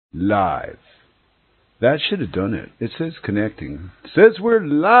Live. That should have done it. It says connecting. It says we're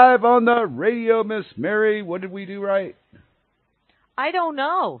live on the radio, Miss Mary. What did we do right? I don't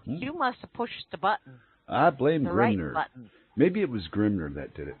know. You must have pushed the button. I blame the Grimner. Right button. Maybe it was Grimner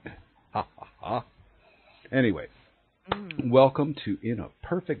that did it. Ha ha ha. Anyway, welcome to In a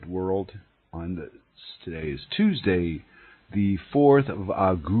Perfect World. Today is Tuesday, the 4th of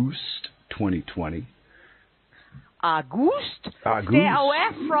August, 2020. August? Stay away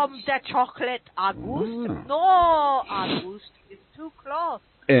from the chocolate, August. No, August is too close.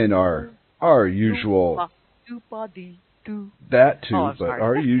 And our usual... That too, but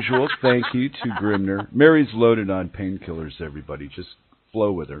our usual thank you to Grimner. Mary's loaded on painkillers, everybody. Just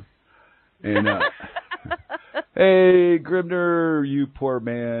flow with her. And hey, Grimner, you poor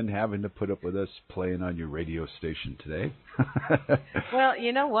man, having to put up with us playing on your radio station today. Well,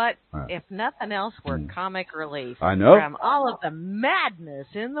 you know what? If nothing else, we're comic relief. I know. From all of the madness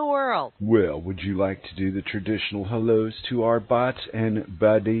in the world. Well, would you like to do the traditional hellos to our bots and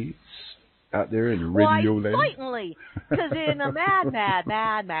buddies out there in Radio Land? Why, certainly. Because in a mad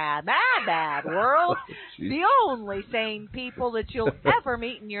world, the only sane people that you'll ever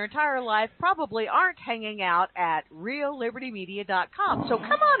meet in your entire life probably aren't hanging out at RealLibertyMedia.com. So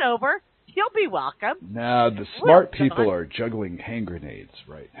come on over. You'll be welcome. Now, the smart people are juggling hand grenades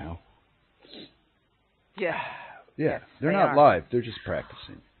right now. Yeah. Yeah, they're not live. They're just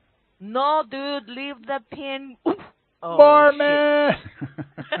practicing. No, dude, leave the pin. Oh, Barman!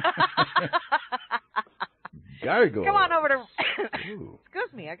 Gotta go. Come on over to...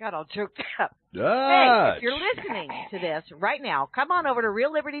 Excuse me, I got all choked up. Ah, hey, if you're listening to this right now, come on over to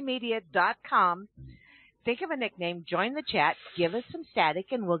RealLibertyMedia.com. Think of a nickname, join the chat, give us some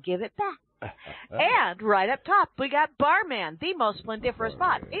static, and we'll give it back. And right up top, we got Barman, the most splendiferous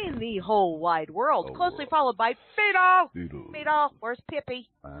bot in the whole wide world, closely followed by Fido. Fido, where's Pippi?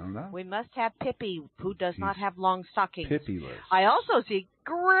 I don't know. We must have Pippi, who does not have long stockings. Pippy-less. I also see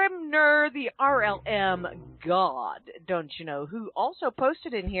Grimner, the RLM God, don't you know, who also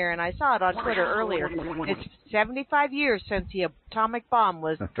posted in here, and I saw it on Twitter earlier. It's 75 years since the atomic bomb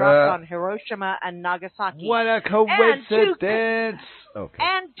was dropped on Hiroshima and Nagasaki. What a coincidence!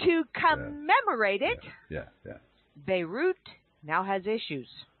 And to commemorate it, Beirut now has issues.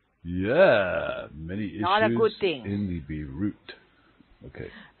 Yeah, many issues. Not a good thing. In the Beirut.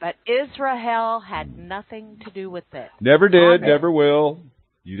 Okay. But Israel had nothing to do with it. Never did, never will.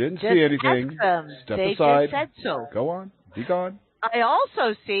 You didn't see anything. Step they aside. Just said so. Go on. Be gone. I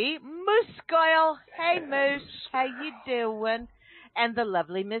also see Moose Goyle. Hey, Moose. How you doing? And the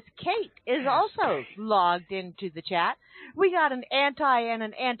lovely Miss Kate is also logged into the chat. We got an anti and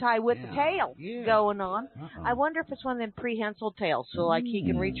an anti with the tail going on. I wonder if it's one of them prehensile tails, so like he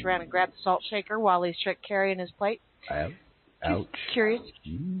can reach around and grab the salt shaker while he's carrying his plate. Ouch. Just curious.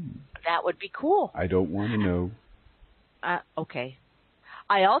 That would be cool. I don't want to know. Okay.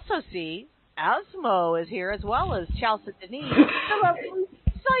 I also see Asmo is here as well as Chelsea Denise. The lovely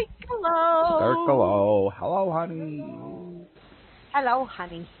Cyclo. Hello, honey. Hello,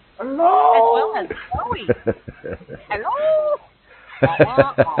 honey. Hello. As well as Chloe. Hello.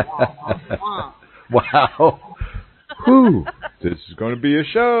 Wow. Whew. This is going to be a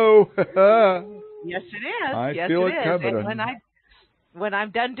show. Yes, it is. I feel it coming. And when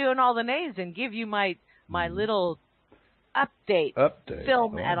I'm done doing all the names and give you my little update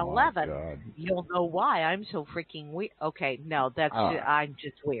film at 11, you'll know why I'm so freaking weird. Okay, no, I'm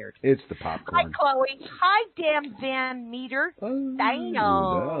just weird. It's the popcorn. Hi, Chloe. Hi, damn Van Meter. I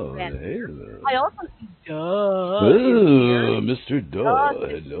know. I also see Mr. Duh.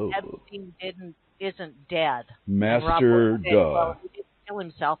 Hello. Epstein isn't dead. Master Duh. Well, he didn't kill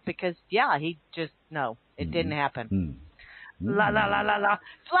himself because, it didn't happen. La, la, la, la, la.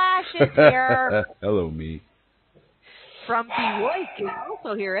 Flash is here. Hello, me. From Bewoik is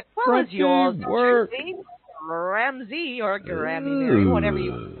also here, as well as yours, GramZ or Grammy, whatever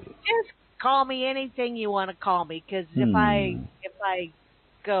you. Just call me anything you want to call me, because if I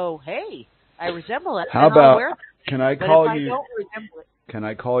go, hey, I resemble it. How about? Can I call you? I don't resemble it. Can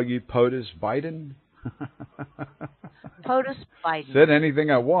I call you POTUS Biden? POTUS Biden. Said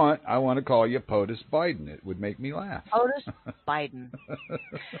anything I want. I want to call you POTUS Biden. It would make me laugh. POTUS Biden.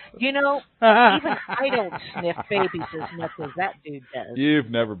 You know, even I don't sniff babies as much as that dude does.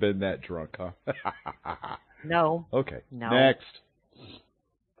 You've never been that drunk, huh? No. Okay. No. Next.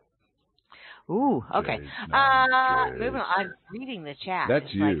 Ooh, okay. Moving on. I'm reading the chat. That's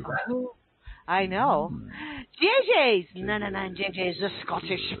it's you. Like, I know. JJ's, JJ's the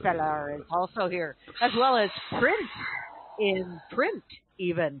Scottish fella is also here, as well as Print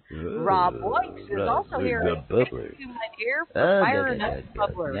even. Rob Boyks is also here. The bubbler. You might hear for firing up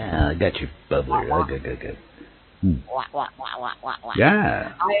bubbler. Yeah, I got your bubbler. Good. Wah, wah, wah, wah, wah, wah.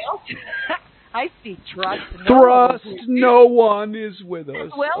 Yeah. I see Trust. Trust no one is with us.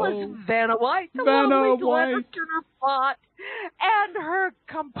 As well as Vanna White, the lovely Glenn Turner Plot, and her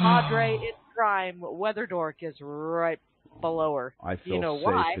compadre in crime, Weather Dork, is right below her. I feel you know safe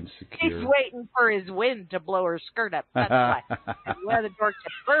why? and secure. He's waiting for his wind to blow her skirt up. That's why. And Weather Dork's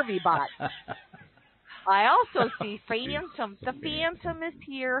a pervy bot. I also see Phantom. The Phantom is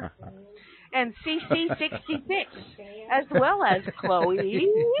here. And CC66, as well as Chloe.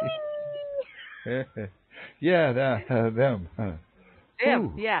 Yeah, them.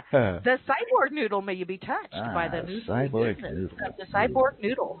 Them, yeah. The cyborg noodle may be touched by the cyborg noodle. The cyborg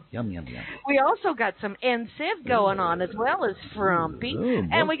noodle. Yum. We also got some NCIV going on, as well as Frumpy.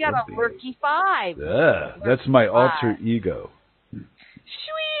 And we got a Murky 5. Yeah, that's my alter ego.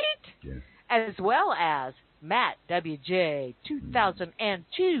 Sweet! Yeah. As well as Matt WJ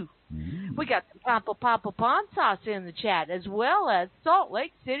 2002. We got some Papa Pond Sauce in the chat, as well as Salt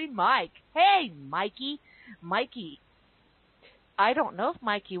Lake City Mike. Hey, Mikey. I don't know if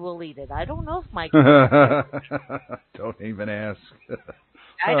Mikey will eat it. I don't know if Mikey will eat it. Don't even ask.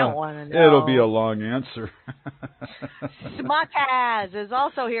 I don't want to know. It'll be a long answer. Smuckaz is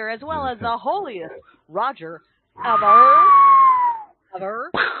also here, as well as the holiest Roger of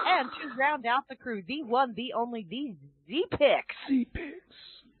and to round out the crew, the one, the only, the Z-Pix. Z-Pix.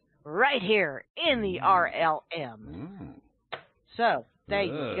 Right here in the RLM. So, there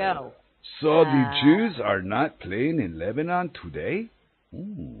you go. So the Jews are not playing in Lebanon today?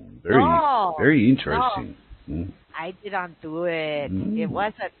 Very interesting. No. I didn't do it. It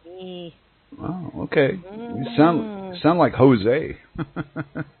wasn't me. Oh, okay. You sound like Jose.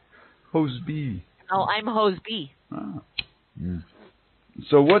 Hose B. No, I'm Hose B. Oh.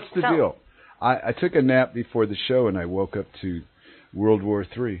 So what's the deal? I took a nap before the show and I woke up to World War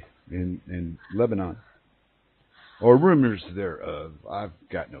III in Lebanon. Or rumors thereof. I've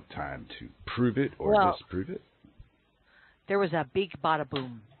got no time to prove it or disprove it. There was a big bada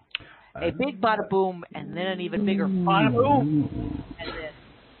boom. A big bada boom, and then an even bigger bada boom. And then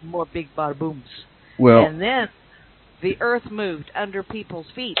more big bada booms. Well, and then the earth moved under people's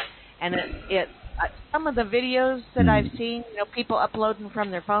feet. And it some of the videos that I've seen, people uploading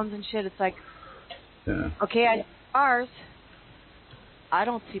from their phones and shit, it's like, okay, I see cars. I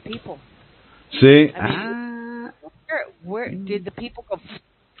don't see people. See? Where did the people go?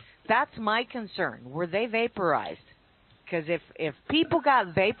 That's my concern. Were they vaporized? Because if people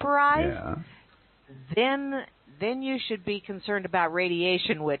got vaporized, then you should be concerned about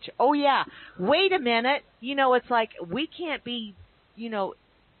radiation, which, wait a minute. It's like we can't be,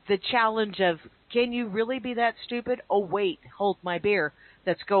 the challenge of, can you really be that stupid? Oh, wait, hold my beer.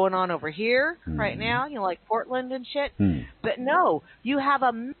 That's going on over here right now, like Portland and shit. But no, you have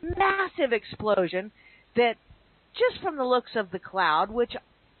a massive explosion that, just from the looks of the cloud, which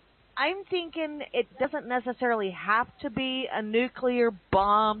I'm thinking it doesn't necessarily have to be a nuclear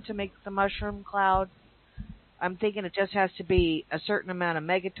bomb to make the mushroom cloud. I'm thinking it just has to be a certain amount of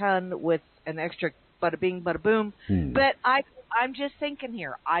megaton with an extra bada bing, bada boom. But I'm just thinking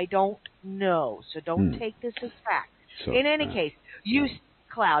here. I don't know, so don't take this as fact. So, in any case, you see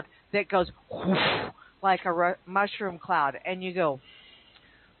a cloud that goes whoosh, like a mushroom cloud, and you go,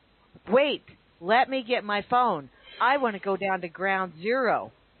 wait, let me get my phone. I want to go down to ground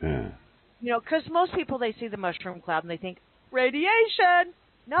zero. Because most people, they see the mushroom cloud and they think, radiation.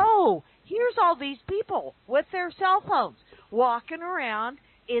 No, here's all these people with their cell phones walking around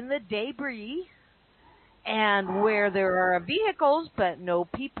in the debris and where there are vehicles but no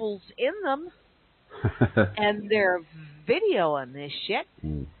people's in them. And they're videoing this shit.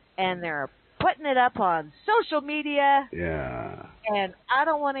 And they're putting it up on social media. Yeah. And I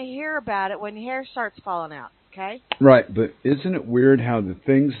don't want to hear about it when hair starts falling out. Okay? Right, but isn't it weird how the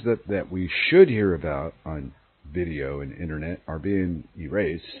things that we should hear about on video and internet are being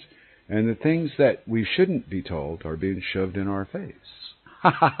erased, and the things that we shouldn't be told are being shoved in our face?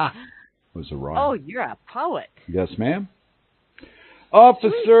 Was a rhyme. Oh, you're a poet. Yes, ma'am.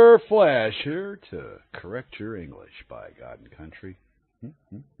 Officer Flash here to correct your English, by God and country.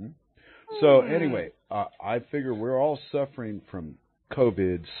 So anyway, I figure we're all suffering from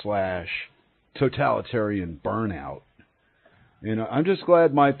COVID/totalitarian burnout. I'm just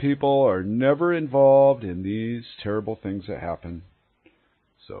glad my people are never involved in these terrible things that happen.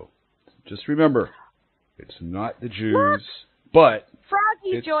 So just remember, it's not the Jews, but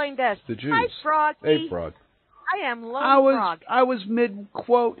Froggy joined us. The Jews. Hi, Froggy. Hey, Frog. I am Lone Frog. I was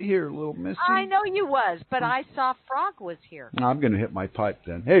mid-quote here, little missy. I know you was, but I saw Frog was here. I'm going to hit my pipe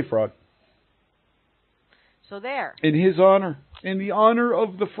then. Hey, Frog. So there. In his honor, in the honor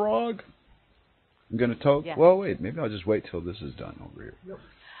of the frog, I'm going to talk. Yeah. Well, wait, maybe I'll just wait till this is done over here. Nope.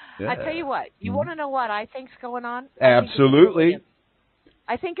 Yeah. I tell you what, you want to know what I think's going on? Absolutely.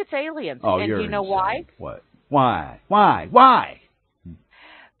 I think it's aliens. Oh, and you're you know insane. why? What? Why?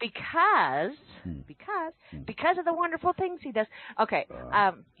 Because of the wonderful things he does. Okay,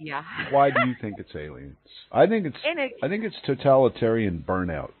 yeah. Why do you think it's aliens? I think it's totalitarian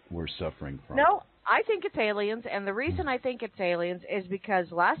burnout we're suffering from. No, I think it's aliens, and the reason I think it's aliens is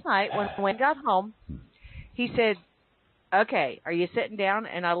because last night when Wayne got home, he said, "Okay, are you sitting down?"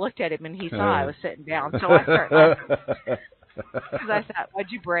 And I looked at him, and he saw I was sitting down, so I started laughing. Because I thought,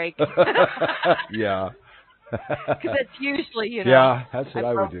 "What'd you break?" Yeah. Because it's usually, Yeah, that's what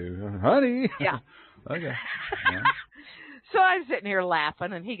I would do. Honey. Yeah. Okay. Yeah. So I'm sitting here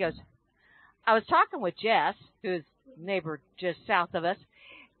laughing, and he goes, I was talking with Jess, who's neighbor just south of us,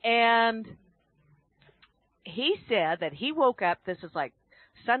 and he said that he woke up, this is like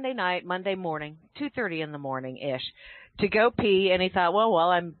Sunday night, Monday morning, 2:30 in the morning-ish, to go pee, and he thought, well, while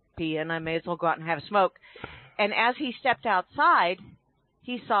I'm peeing, I may as well go out and have a smoke. And as he stepped outside,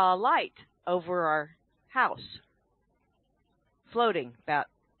 he saw a light over our house, floating about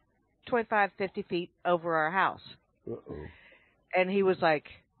 25, 50 feet over our house. Uh-oh. And he was like,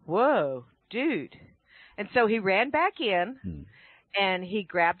 whoa, dude. And so he ran back in, and he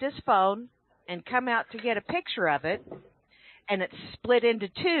grabbed his phone and come out to get a picture of it, and it split into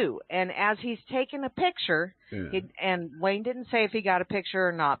two. And as he's taking a picture, and Wayne didn't say if he got a picture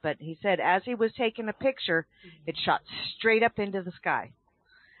or not, but he said as he was taking a picture, it shot straight up into the sky.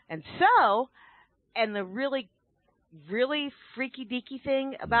 And so... And the really, really freaky-deaky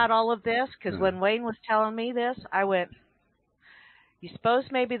thing about all of this, because when Wayne was telling me this, I went, you suppose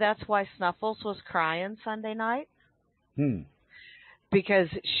maybe that's why Snuffles was crying Sunday night? Because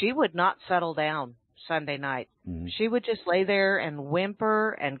she would not settle down Sunday night. She would just lay there and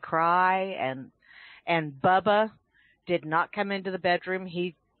whimper and cry, and Bubba did not come into the bedroom.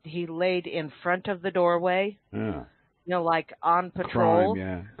 He laid in front of the doorway. Yeah. Like on patrol.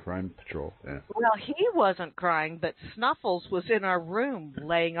 Crime patrol. Yeah. Well, he wasn't crying, but Snuffles was in our room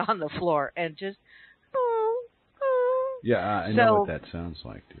laying on the floor and just... Yeah, I know what that sounds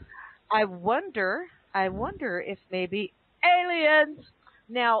like, dude. I wonder if maybe aliens...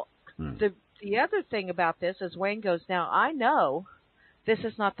 Now, the other thing about this is Wayne goes, now, I know this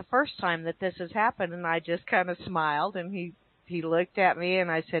is not the first time that this has happened, and I just kind of smiled, and he looked at me, and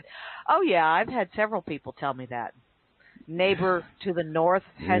I said, oh, yeah, I've had several people tell me that. Neighbor to the north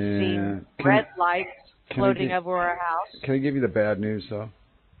has seen red lights floating over our house. Can I give you the bad news, though?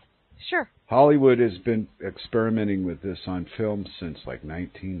 Sure. Hollywood has been experimenting with this on film since, like,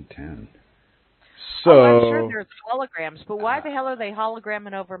 1910. So, I'm sure there's holograms, but why the hell are they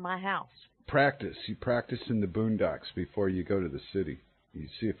hologramming over my house? Practice. You practice in the boondocks before you go to the city. You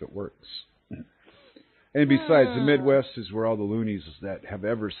see if it works. And besides, the Midwest is where all the loonies that have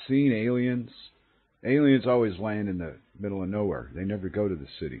ever seen aliens... Aliens always land in the middle of nowhere. They never go to the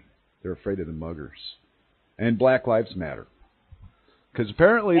city. They're afraid of the muggers. And Black Lives Matter. Because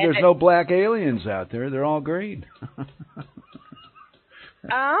apparently there's no black aliens out there. They're all green.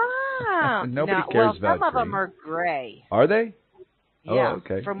 Nobody cares about some of green. them are gray. Are they? Yeah. Oh,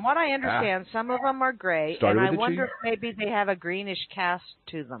 okay. From what I understand, some of them are gray. Started and I with a wonder G. if maybe they have a greenish cast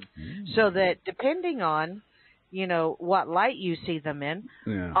to them. So that depending on... what light you see them in.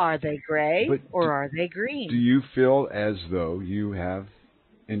 Are they gray or are they green? Do you feel as though you have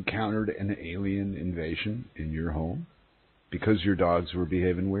encountered an alien invasion in your home because your dogs were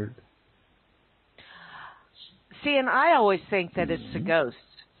behaving weird? See, and I always think that it's a ghost.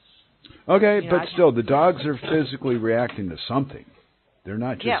 Okay, but still, the dogs are physically reacting to something. They're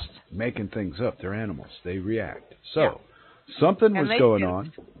not just making things up. They're animals. They react. So, something was going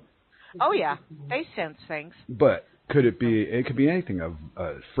on. Oh, yeah. They sense things. But could it be anything,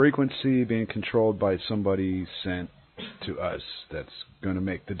 a frequency being controlled by somebody sent to us that's going to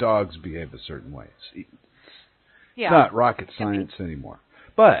make the dogs behave a certain way. It's not rocket science anymore.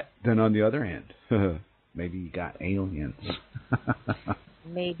 But then on the other hand, maybe you got aliens.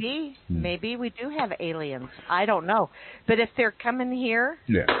 Maybe we do have aliens. I don't know. But if they're coming here,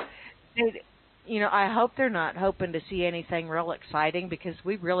 I hope they're not hoping to see anything real exciting because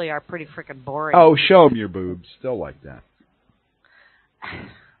we really are pretty freaking boring. Oh, show them your boobs. They'll like that.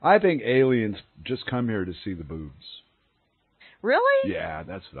 I think aliens just come here to see the boobs. Really? Yeah,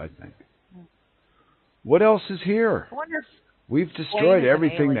 that's what I think. What else is here? I wonder if we've destroyed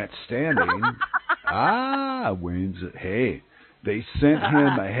everything that's standing. Wayne's. Hey, they sent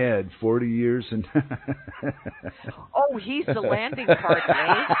him ahead 40 years and. Oh, he's the landing card,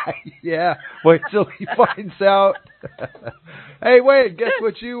 eh? Yeah. Wait till he finds out. Hey, Wayne, guess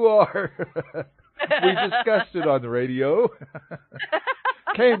what you are? We discussed it on the radio.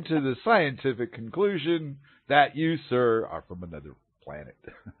 Came to the scientific conclusion that you, sir, are from another planet.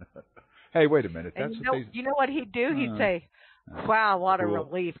 Hey, wait a minute. That's you know what he'd do? He'd say, wow, what a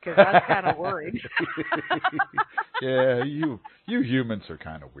relief, because I was kind of worried. Yeah, you humans are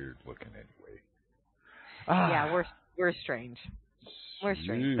kind of weird looking anyway. Yeah, we're strange. We're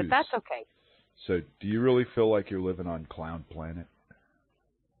strange, but that's okay. So, do you really feel like you're living on Clown Planet?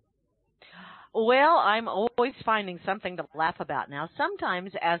 Well, I'm always finding something to laugh about now.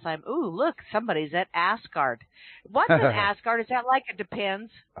 Sometimes as look, somebody's at Asgard. What's an Asgard? Is that like it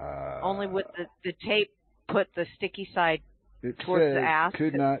depends? Only with the tape put the sticky side towards the ass.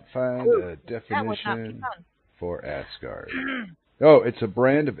 Could not find a definition for Asgard. Oh, it's a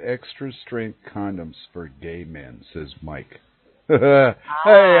brand of extra-strength condoms for gay men, says Mike. Hey,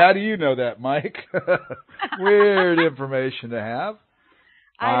 how do you know that, Mike? Weird information to have.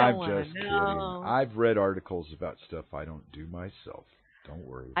 I'm just kidding. I've read articles about stuff I don't do myself. Don't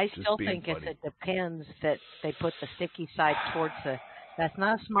worry. I still think it depends that they put the sticky side towards the. That's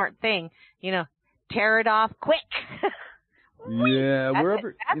not a smart thing. Tear it off quick. Yeah,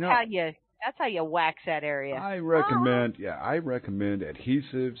 wherever. That's how you wax that area. I recommend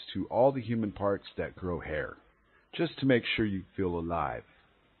adhesives to all the human parts that grow hair, just to make sure you feel alive.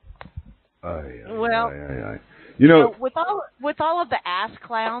 With all of the ass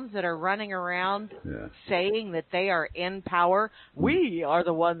clowns that are running around saying that they are in power, we are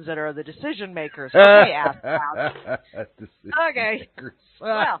the ones that are the decision makers. Okay, ass clowns. Okay.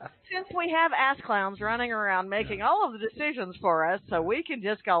 Well, since we have ass clowns running around making all of the decisions for us, so we can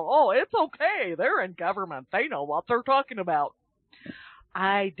just go, oh, it's okay. They're in government. They know what they're talking about.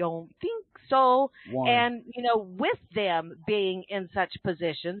 I don't think so. Why? And, with them being in such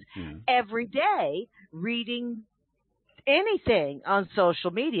positions, every day reading anything on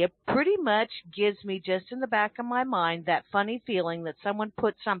social media pretty much gives me just in the back of my mind that funny feeling that someone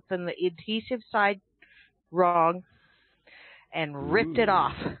put something, the adhesive side wrong, and ripped it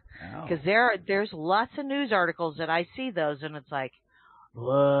off. Because there's lots of news articles that I see those, and it's like,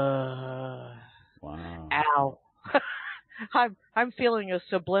 whoa, wow, ow. I'm feeling a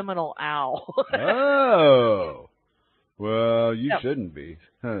subliminal ow. Oh, well, you shouldn't be.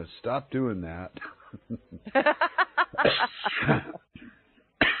 Stop doing that.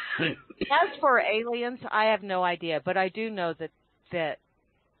 As for aliens, I have no idea, but I do know that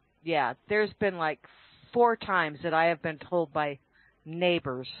there's been like 4 times that I have been told by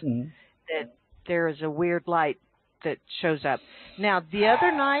neighbors that there is a weird light that shows up. Now, the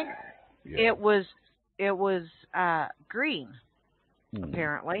other night, it was green,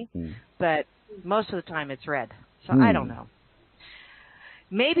 apparently, but most of the time it's red. So I don't know.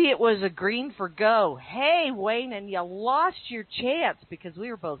 Maybe it was a green for go. Hey, Wayne, and you lost your chance because we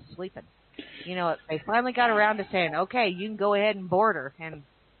were both sleeping. They finally got around to saying, okay, you can go ahead and board her. And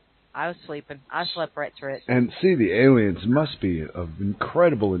I was sleeping. I slept right through it. And see, the aliens must be of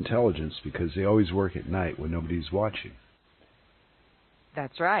incredible intelligence because they always work at night when nobody's watching.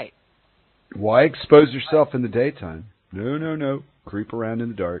 That's right. Why expose yourself in the daytime? No. Creep around in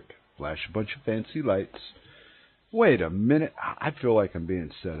the dark. Flash a bunch of fancy lights. Wait a minute. I feel like I'm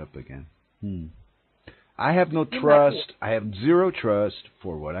being set up again. I have no trust. I have zero trust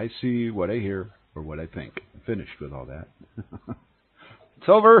for what I see, what I hear, or what I think. I'm finished with all that. It's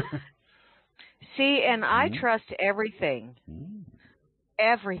over. See, and I trust everything.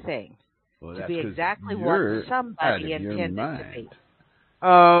 Everything. Well, to be exactly what somebody intended to be.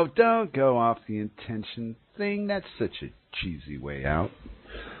 Oh, don't go off the intention thing. That's such a cheesy way out.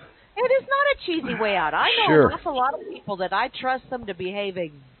 It is not a cheesy way out. I know an awful lot of people that I trust them to behave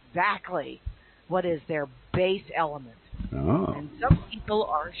exactly what is their base element. Oh. And some people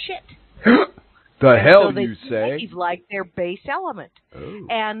are shit. The hell so you say? Behave like their base element. Oh.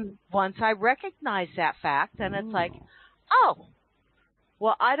 And once I recognize that fact, then it's like, oh,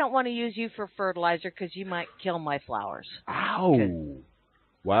 well, I don't want to use you for fertilizer because you might kill my flowers. Ow.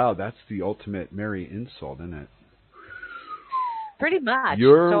 Wow, that's the ultimate merry insult, isn't it? Pretty much.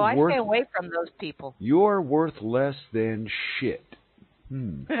 So I stay away from those people. You're worth less than shit.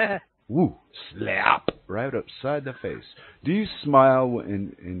 Woo, slap right upside the face. Do you smile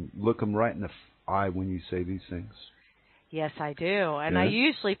and look them right in the eye when you say these things? Yes, I do. And I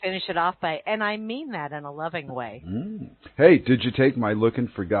usually finish it off by, and I mean that in a loving way. Hey, did you take my Looking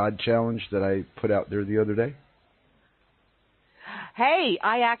for God challenge that I put out there the other day? Hey,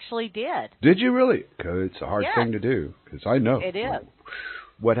 I actually did. Did you really? 'Cause it's a hard Yes. thing to do. 'Cause I know. It is.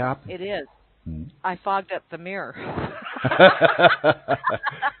 What happened? It is. I fogged up the mirror.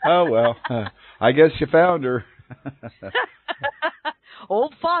 Oh, well. I guess you found her.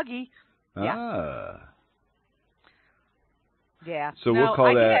 Old Foggy. Yeah. Ah. Yeah. So we'll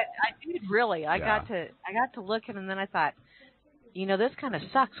call that. I did really. I got to looking, and then I thought, this kind of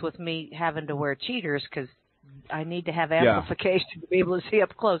sucks with me having to wear cheaters because I need to have amplification to be able to see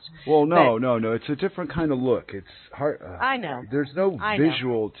up close. Well, no. It's a different kind of look. It's hard. I know. There's no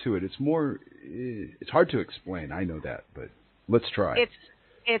visual to it. It's more. It's hard to explain. I know that, but let's try.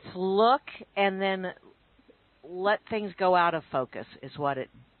 It's look and then let things go out of focus is what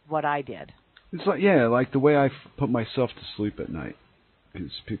I did. It's like the way I put myself to sleep at night.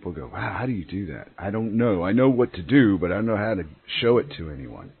 Because people go, wow, how do you do that? I don't know. I know what to do, but I don't know how to show it to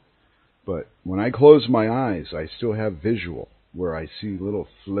anyone. But when I close my eyes, I still have visual where I see little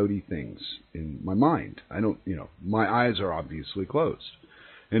floaty things in my mind. My eyes are obviously closed.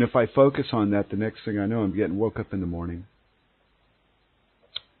 And if I focus on that, the next thing I know, I'm getting woke up in the morning.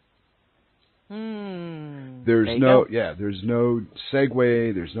 There's no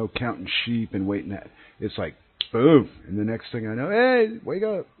segue. There's no counting sheep and waiting. It's like, boom. And the next thing I know, hey, wake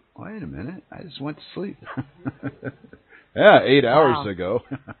up. Wait a minute. I just went to sleep. 8 hours ago.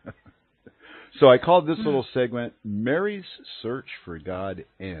 So I called this little segment, Mary's Search for God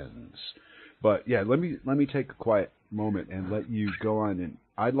Ends. But, let me take a quiet moment and let you go on. And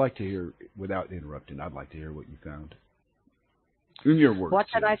I'd like to hear, without interrupting, I'd like to hear what you found. In your words. What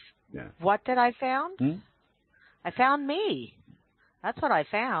did I found? I found me. That's what I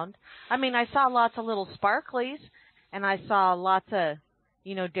found. I mean, I saw lots of little sparklies, and I saw lots of,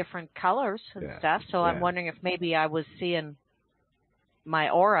 different colors and stuff. So I'm wondering if maybe I was seeing my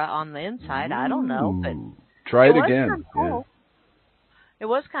aura on the inside. I don't know. But try it again. Cool. It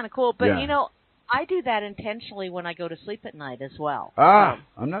was kind of cool. But, I do that intentionally when I go to sleep at night as well.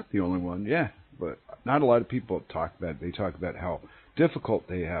 I'm not the only one. Yeah. But not a lot of people talk about it. They talk about how difficult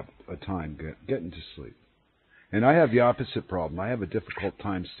they have a time getting to sleep. And I have the opposite problem. I have a difficult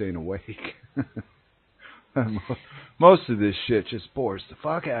time staying awake. Most of this shit just bores the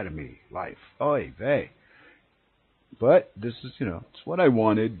fuck out of me. Life. Oy vey. But this is, it's what I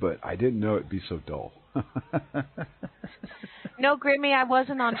wanted, but I didn't know it'd be so dull. No, Grammy, I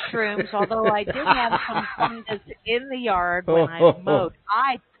wasn't on shrooms, although I did have some fungus in the yard when I mowed.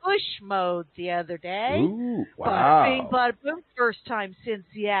 I push mowed the other day. Ooh, wow. But first time since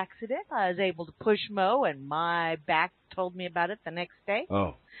the accident, I was able to push mow, and my back told me about it the next day.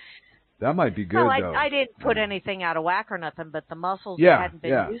 Oh, that might be good, though. I didn't put anything out of whack or nothing, but the muscles that hadn't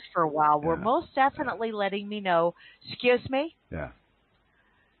been used for a while were most definitely letting me know, excuse me? Yeah.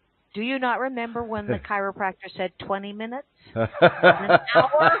 Do you not remember when the chiropractor said 20 minutes? An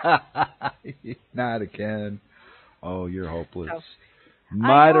hour? Not again. Oh, you're hopeless. So,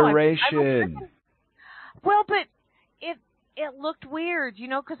 moderation. Well, but it looked weird,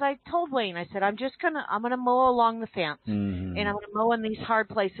 because I told Wayne, I said, I'm gonna mow along the fence, and I'm gonna mow in these hard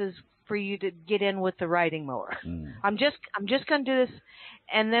places for you to get in with the riding mower. I'm just gonna do this.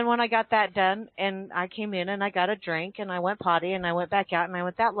 And then when I got that done, and I came in and I got a drink, and I went potty, and I went back out, and I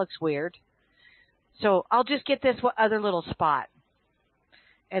went, that looks weird. So I'll just get this other little spot.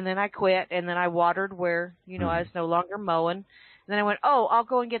 And then I quit, and then I watered where, I was no longer mowing. And then I went, I'll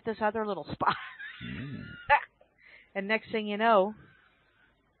go and get this other little spot. And next thing you know,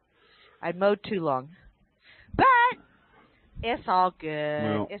 I'd mowed too long. But it's all good.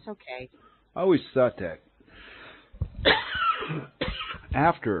 Well, it's okay. I always thought that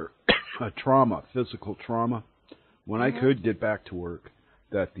after a physical trauma, when I could get back to work,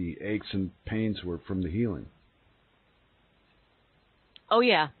 that the aches and pains were from the healing. Oh,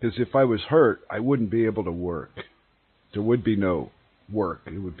 yeah. Because if I was hurt, I wouldn't be able to work. There would be no work.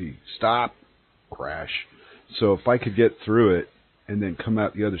 It would be stop, crash. So if I could get through it and then come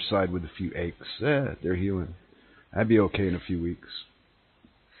out the other side with a few aches, they're healing. I'd be okay in a few weeks.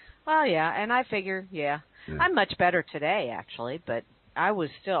 Well, yeah, and I figure, I'm much better today, actually, but I was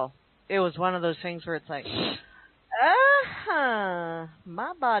still, it was one of those things where it's like,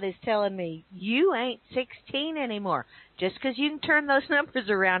 my body's telling me you ain't 16 anymore. Just because you can turn those numbers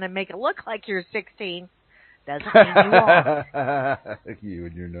around and make it look like you're 16 doesn't mean you are. You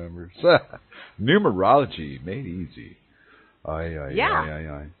and your numbers. Numerology made easy.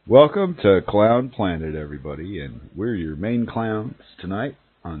 Aye. Welcome to Clown Planet, everybody, and we're your main clowns tonight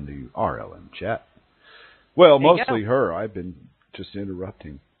on the RLM chat. Well, mostly her. I've been just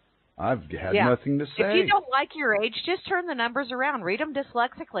interrupting. I've had nothing to say. If you don't like your age, just turn the numbers around. Read them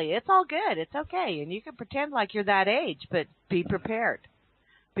dyslexically. It's all good. It's okay. And you can pretend like you're that age, but be prepared.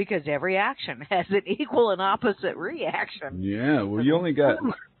 Because every action has an equal and opposite reaction. Yeah, well, you only got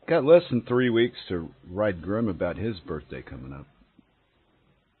less than 3 weeks to ride Grim about his birthday coming up.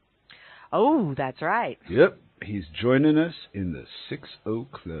 Oh, that's right. Yep, he's joining us in the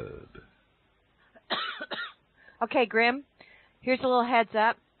 6-0 Club. Okay, Grim, here's a little heads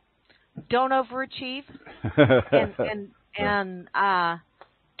up. Don't overachieve and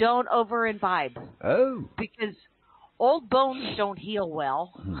don't over imbibe. Oh. Because old bones don't heal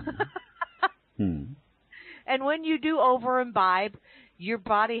well. And when you do over imbibe, your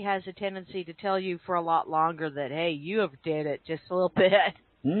body has a tendency to tell you for a lot longer that, hey, you have did it just a little bit.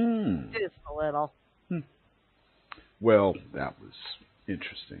 Just a little. Well, that was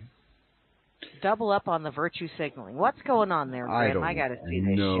interesting. Double up on the virtue signaling. What's going on there, Grim? I got to see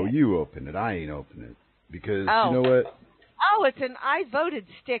this No, shit. you open it. I ain't open it. Because, you know what? Oh, it's an I voted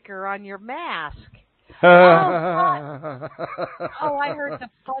sticker on your mask. Oh, I heard the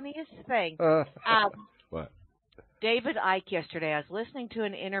funniest thing. What? David Icke yesterday, I was listening to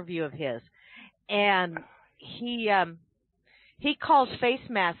an interview of his, and he calls face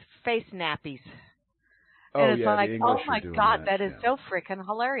masks face nappies. And it's like, oh my God, that is so freaking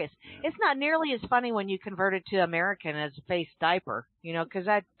hilarious. Yeah. It's not nearly as funny when you convert it to American as a face diaper, because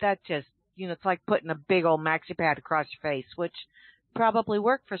that just, it's like putting a big old maxi pad across your face, which probably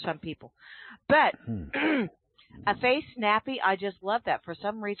worked for some people. But a face nappy, I just love that. For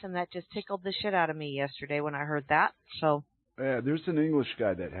some reason, that just tickled the shit out of me yesterday when I heard that. So. Yeah, there's an English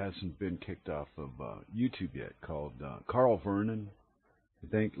guy that hasn't been kicked off of YouTube yet called Carl Vernon, I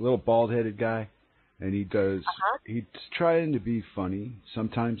think, little bald-headed guy. And he's trying to be funny.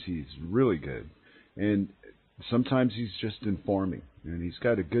 Sometimes he's really good. And sometimes he's just informing. And he's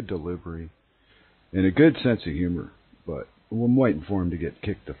got a good delivery and a good sense of humor. But I'm waiting for him to get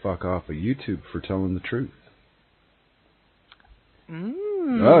kicked the fuck off of YouTube for telling the truth.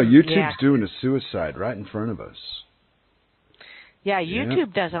 YouTube's doing a suicide right in front of us. Yeah,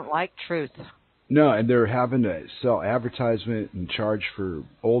 YouTube doesn't like truth. No, and they're having to sell advertisement and charge for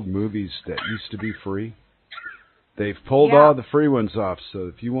old movies that used to be free. They've pulled all the free ones off, so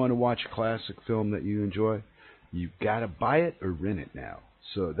if you want to watch a classic film that you enjoy, you've got to buy it or rent it now.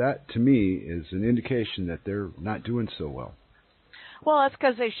 So that, to me, is an indication that they're not doing so well. Well, that's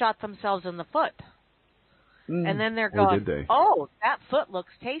because they shot themselves in the foot. And then they're going, oh, that foot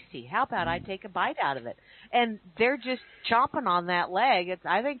looks tasty. How about I take a bite out of it? And they're just chomping on that leg.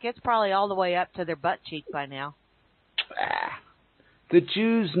 I think it's probably all the way up to their butt cheek by now. The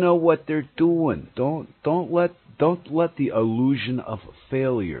Jews know what they're doing. Don't let the illusion of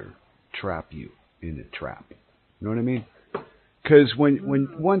failure trap you in a trap. You know what I mean? Because when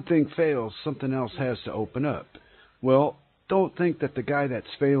one thing fails, something else has to open up. Well, don't think that the guy that's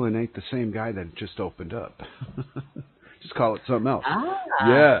failing ain't the same guy that just opened up. Just call it something else.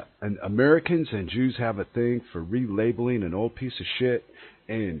 Yeah, and Americans and Jews have a thing for relabeling an old piece of shit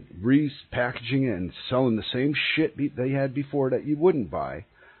and repackaging it and selling the same shit they had before that you wouldn't buy,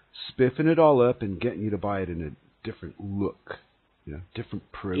 spiffing it all up and getting you to buy it in a different look,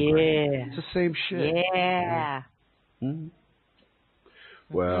 different program. Yeah. It's the same shit. Yeah. Mm-hmm.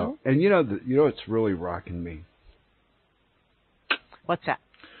 Well, and what's really rocking me? What's that?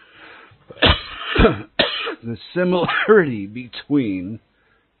 The similarity between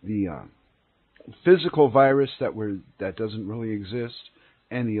the physical virus that doesn't really exist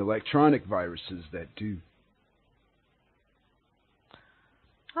and the electronic viruses that do.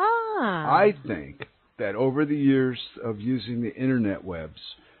 I think that over the years of using the internet webs,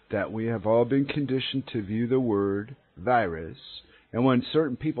 that we have all been conditioned to view the word virus, and when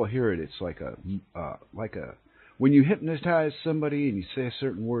certain people hear it, it's like a when you hypnotize somebody and you say a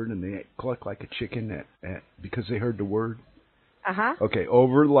certain word and they cluck like a chicken because they heard the word. Okay,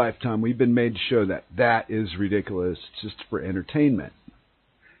 over a lifetime, we've been made to show that is ridiculous just for entertainment.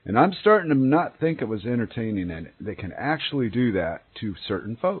 And I'm starting to not think it was entertaining, and they can actually do that to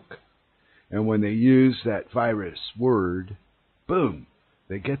certain folk. And when they use that virus word, boom,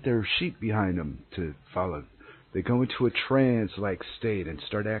 they get their sheep behind them to follow. They go into a trance-like state and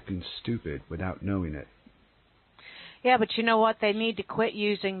start acting stupid without knowing it. Yeah, but you know what? They need to quit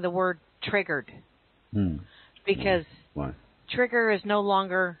using the word triggered. Because trigger is no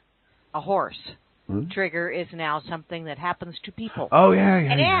longer a horse. Trigger is now something that happens to people. Oh,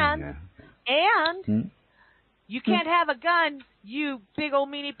 yeah. And you can't have a gun, you big old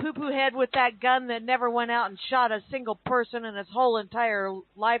meanie poo-poo head with that gun that never went out and shot a single person in his whole entire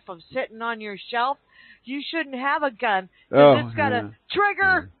life of sitting on your shelf. you shouldn't have a gun because it's got a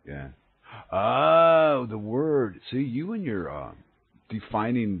trigger. Yeah. Oh, the word. See, you and your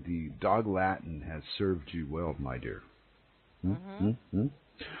defining the dog Latin has served you well, my dear. Mm-hmm. Mm-hmm.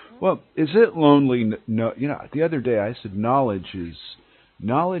 Well, is it lonely? No, the other day I said knowledge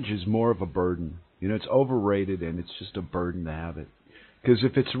is more of a burden. It's overrated and it's just a burden to have it. Because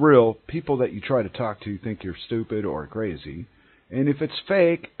if it's real, people that you try to talk to think you're stupid or crazy. And if it's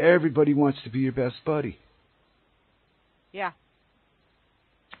fake, everybody wants to be your best buddy. Yeah.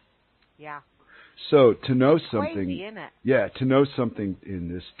 Yeah. So to know something, crazy, isn't it? Yeah, to know something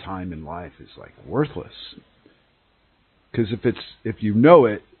in this time in life is like worthless. Because if you know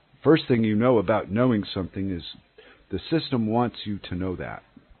it, first thing you know about knowing something is the system wants you to know that.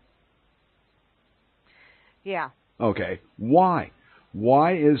 Yeah. Okay. Why?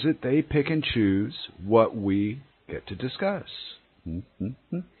 Why is it they pick and choose what we get to discuss? Mm-hmm.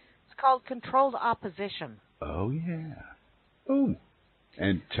 It's called controlled opposition. Oh, yeah. Oh.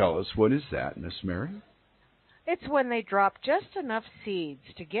 And tell us, what is that, Miss Mary? It's when they drop just enough seeds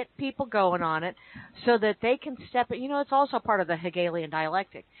to get people going on it so that they can step in. It's also part of the Hegelian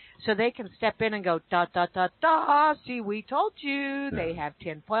dialectic. So they can step in and go, da, da, da, da, see, we told you. They have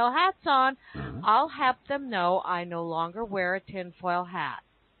tinfoil hats on. I'll have them know I no longer wear a tinfoil hat.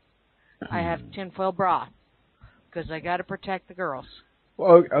 I have tinfoil bra because I got to protect the girls.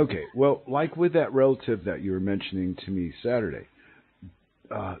 Well, okay. Well, like with that relative that you were mentioning to me Saturday,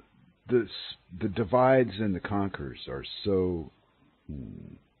 the divides and the conquers are so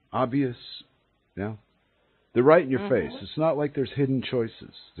obvious. Yeah, they're right in your face. It's not like there's hidden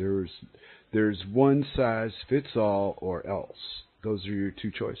choices. There's one size fits all or else. Those are your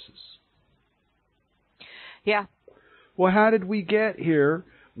two choices. Yeah. Well, how did we get here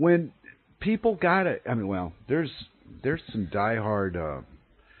when people got it? I mean, well, there's some diehard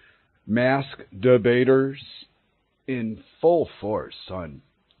mask debaters in full force on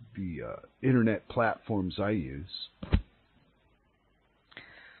the internet platforms I use.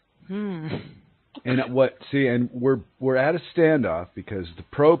 And and we're at a standoff because the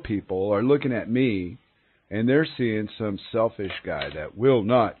pro people are looking at me and they're seeing some selfish guy that will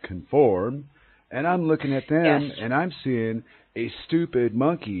not conform, and I'm looking at them and I'm seeing a stupid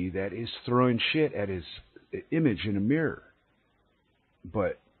monkey that is throwing shit at his image in a mirror.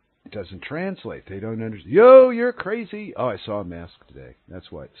 But it doesn't translate. They don't understand. Yo, you're crazy. Oh, I saw a mask today.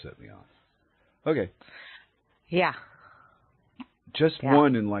 That's why it set me off. Okay. Yeah. Just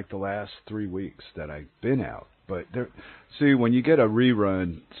one in like the last 3 weeks that I've been out. But see, when you get a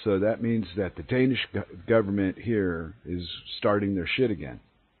rerun, so that means that the Danish government here is starting their shit again.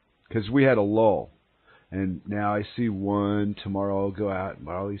 Because we had a lull. And now I see one. Tomorrow I'll go out and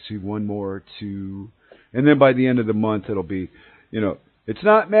I'll see one more, two. And then by the end of the month, it'll be, it's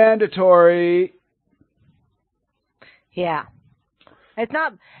not mandatory. Yeah.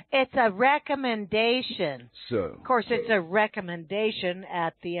 It's a recommendation. So, of course, it's a recommendation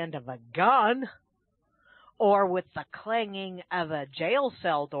at the end of a gun or with the clanging of a jail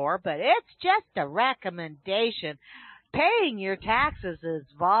cell door, but it's just a recommendation. Paying your taxes is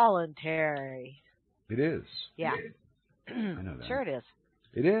voluntary. It is. Yeah. I know that. Sure it is.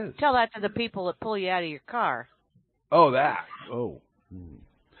 It is. Tell that to the people that pull you out of your car. Oh, that. Oh.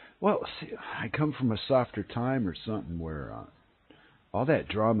 Well, see, I come from a softer time or something where all that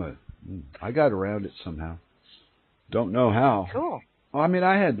drama, I got around it somehow. Don't know how. Cool. I mean,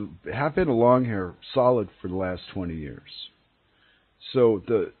 have been a long hair solid for the last 20 years. So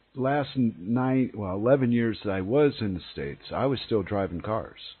the last 11 years that I was in the States, I was still driving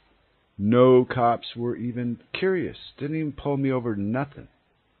cars. No cops were even curious. Didn't even pull me over to nothing.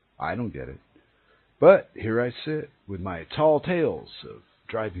 I don't get it. But here I sit with my tall tales of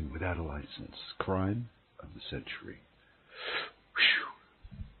driving without a license. Crime of the century. Whew.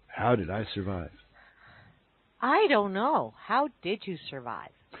 How did I survive? I don't know. How did you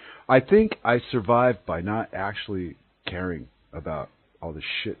survive? I think I survived by not actually caring about all the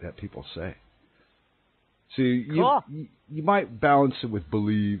shit that people say. See, cool. you might balance it with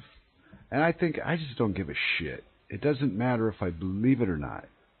believe, and I think I just don't give a shit. It doesn't matter if I believe it or not.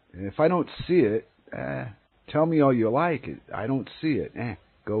 And if I don't see it, tell me all you like. I don't see it.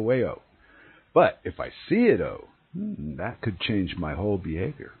 Go away, oh. But if I see it, that could change my whole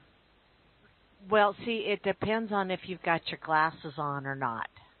behavior. Well, see, it depends on if you've got your glasses on or not.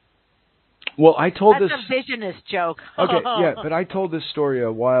 Well, I told That's a visionist joke. Okay, yeah, but I told this story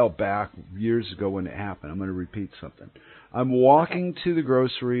a while back, years ago when it happened. I'm going to repeat something. I'm walking to the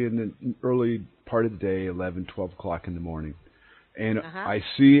grocery in the early part of the day, 11, 12 o'clock in the morning, and I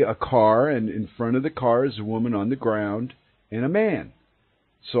see a car, and in front of the car is a woman on the ground and a man.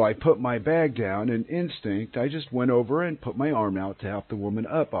 So I put my bag down, and instinct, I just went over and put my arm out to help the woman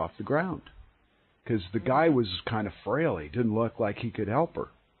up off the ground. Because the guy was kind of frail. He didn't look like he could help her.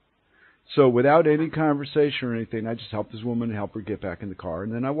 So without any conversation or anything, I just help this woman and help her get back in the car,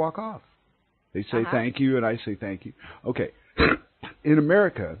 and then I walk off. They say thank you, and I say thank you. Okay. In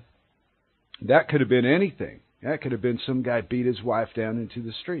America, that could have been anything. That could have been some guy beat his wife down into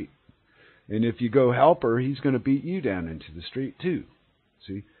the street. And if you go help her, he's going to beat you down into the street too.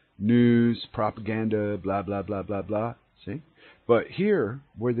 See? News, propaganda, blah, blah, blah, blah, blah. See? But here,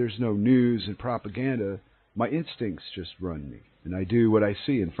 where there's no news and propaganda, my instincts just run me. And I do what I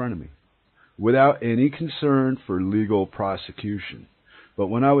see in front of me, without any concern for legal prosecution. But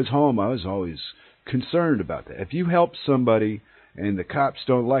when I was home, I was always concerned about that. If you help somebody and the cops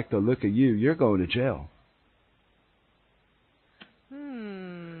don't like the look of you, you're going to jail.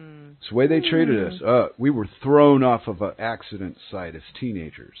 It's the way they treated us. We were thrown off of an accident site as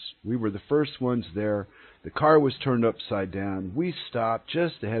teenagers. We were the first ones there. The car was turned upside down. We stopped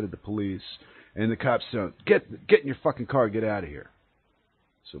just ahead of the police, and the cops said, get in your fucking car, get out of here.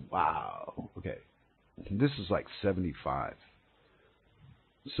 So, wow. Okay. This is like 75.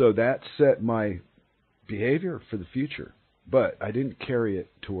 So that set my behavior for the future. But I didn't carry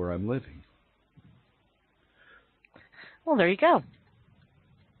it to where I'm living. Well, there you go.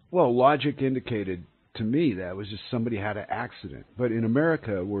 Well, logic indicated to me that was just somebody had an accident. But in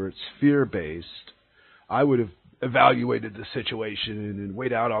America, where it's fear-based, I would have evaluated the situation and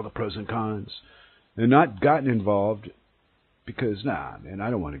weighed out all the pros and cons and not gotten involved because, nah, man, I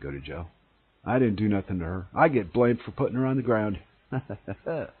don't want to go to jail. I didn't do nothing to her. I get blamed for putting her on the ground.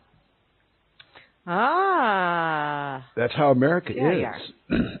 That's how America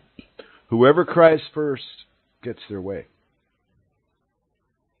is. Whoever cries first gets their way.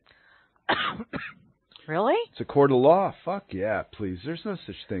 Really? It's a court of law. Fuck yeah, please. There's no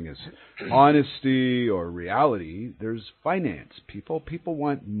such thing as honesty or reality. There's finance. People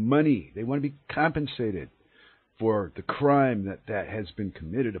want money. They want to be compensated for the crime that has been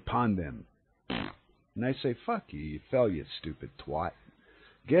committed upon them. And I say, fuck you, you fell, you stupid twat.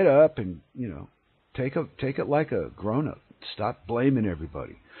 Get up and, take it like a grown-up. Stop blaming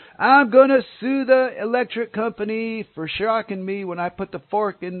everybody. I'm going to sue the electric company for shocking me when I put the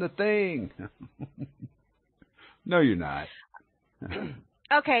fork in the thing. No, you're not.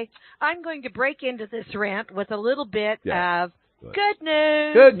 Okay, I'm going to break into this rant with a little bit of good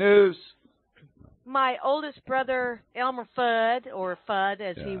news. Good news. My oldest brother, Elmer Fudd, or Fudd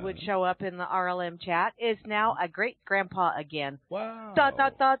as he would show up in the RLM chat, is now a great-grandpa again. Wow. Da,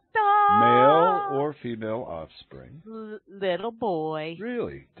 da, da, da. Male or female offspring? Little boy.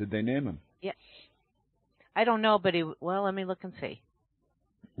 Really? Did they name him? Yeah. I don't know, but let me look and see.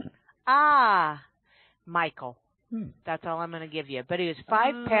 Michael. That's all I'm going to give you. But he was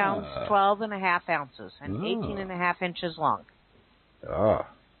 5 pounds, 12 and a half ounces, and 18 and a half inches long.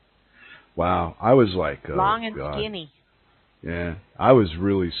 Wow. I was like... long and skinny. Yeah. I was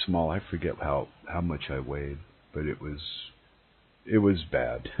really small. I forget how much I weighed, but it was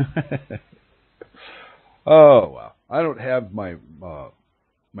bad. Oh, wow. I don't have my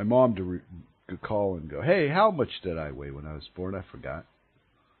mom to call and go, hey, how much did I weigh when I was born? I forgot.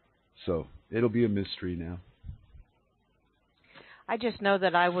 So it'll be a mystery now. I just know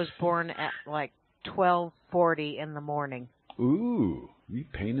that I was born at like 12:40 in the morning. Ooh, you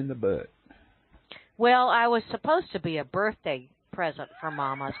pain in the butt. Well, I was supposed to be a birthday present for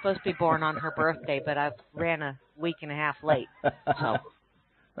Mom. I was supposed to be born on her birthday, but I ran a week and a half late. So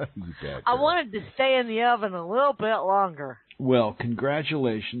I wanted to stay in the oven a little bit longer. Well,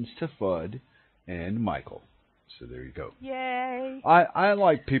 congratulations to Fudd and Michael. So there you go. Yay. I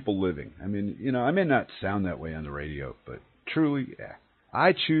like people living. I mean, I may not sound that way on the radio, but truly,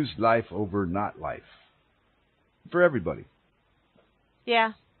 I choose life over not life. For everybody.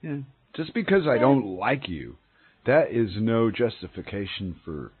 Yeah. Yeah. Just because I don't like you, that is no justification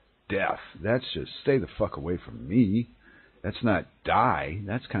for death. That's just stay the fuck away from me. That's not die.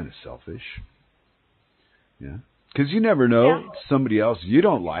 That's kind of selfish. Yeah. Because you never know, somebody else you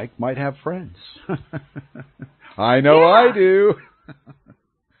don't like might have friends. I know I do.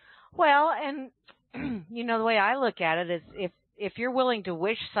 Well, and the way I look at it is if you're willing to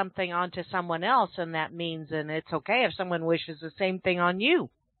wish something onto someone else, and that means, and it's okay if someone wishes the same thing on you.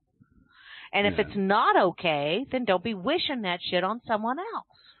 And if it's not okay, then don't be wishing that shit on someone else.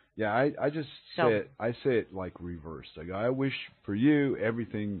 Yeah, I just say it like reversed. I go, I wish for you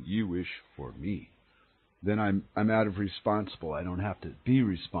everything you wish for me. Then I'm out of responsible. I don't have to be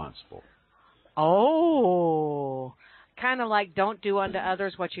responsible. Oh, kind of like don't do unto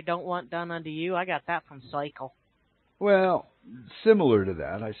others what you don't want done unto you. I got that from Cycle. Well, similar to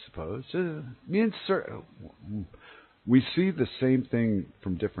that, I suppose. We see the same thing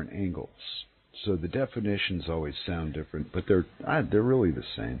from different angles, so the definitions always sound different, but they're really the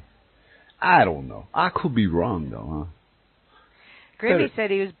same. I don't know. I could be wrong, though, huh? Grammy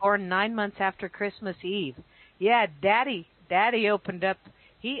said he was born 9 months after Christmas Eve. Yeah, Daddy opened up.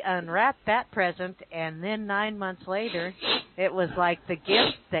 He unwrapped that present, and then 9 months later, it was like the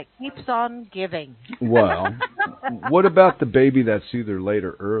gift that keeps on giving. Well, what about the baby that's either late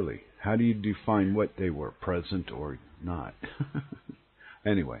or early? How do you define what they were, present or not?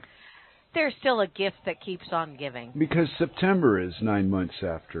 Anyway. There's still a gift that keeps on giving. Because September is 9 months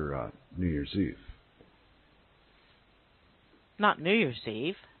after New Year's Eve. Not New Year's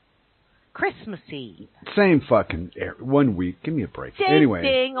Eve. Christmas Eve. Same fucking 1 week. Give me a break. Same anyway,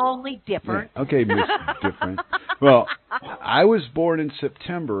 thing, only different. Yeah, okay, Miss Different. Well, I was born in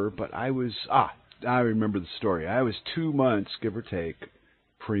September, but I remember the story. I was 2 months, give or take,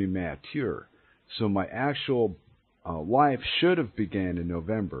 premature. So my actual life should have began in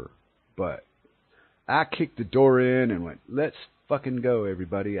November, but I kicked the door in and went, let's fucking go,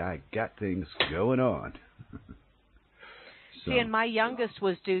 everybody. I got things going on. See, and my youngest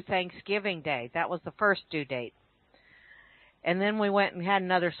was due Thanksgiving Day. That was the first due date. And then we went and had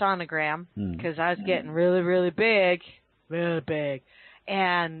another sonogram because I was getting really, really big. Really big.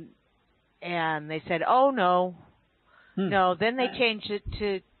 And they said, oh, no. No, then they changed it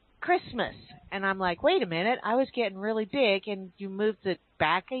to Christmas. And I'm like, wait a minute. I was getting really big, and you moved it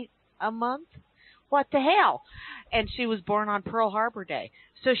back a month? What the hell? And she was born on Pearl Harbor Day.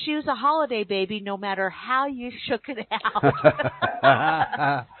 So she was a holiday baby no matter how you shook it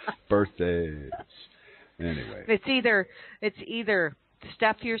out. Birthdays. Anyway. It's either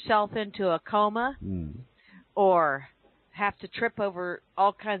stuff yourself into a coma or have to trip over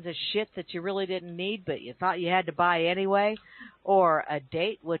all kinds of shit that you really didn't need but you thought you had to buy anyway, or a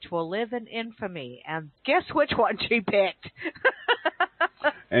date which will live in infamy. And guess which one she picked?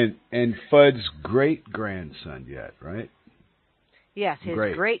 And Fudd's great-grandson yet, right? Yes, his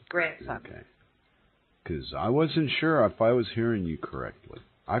great-grandson. Okay. Because I wasn't sure if I was hearing you correctly.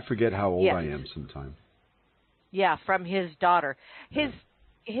 I forget how old I am sometimes. Yeah, from his daughter.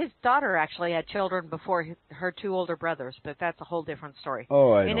 His daughter actually had children before her two older brothers, but that's a whole different story.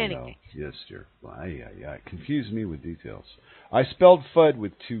 Oh, I don't know. Yes, dear. Well, yeah. Confuse me with details. I spelled Fudd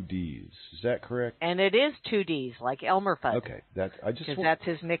with 2 D's. Is that correct? And it is 2 D's, like Elmer Fudd. Okay, that's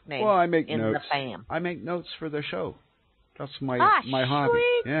his nickname. Well, I make in notes. The fam. I make notes for the show. That's my hobby.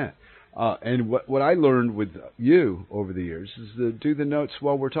 Sweet. Yeah. And what I learned with you over the years is to do the notes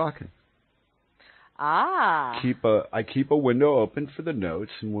while we're talking. I keep a window open for the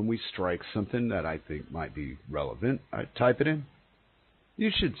notes, and when we strike something that I think might be relevant, I type it in.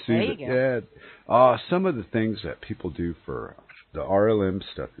 You should see there you go. Some of the things that people do for the RLM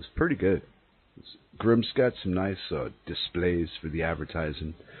stuff is pretty good. Grim's got some nice displays for the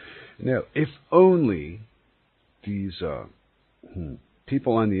advertising. Now, if only these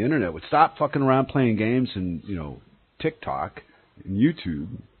people on the internet would stop fucking around playing games and TikTok and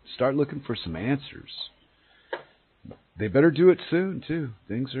YouTube. Start looking for some answers. They better do it soon, too.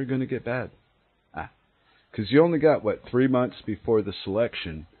 Things are going to get bad. Because you only got, 3 months before the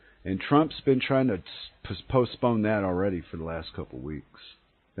selection, and Trump's been trying to postpone that already for the last couple of weeks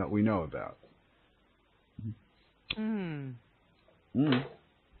that we know about. I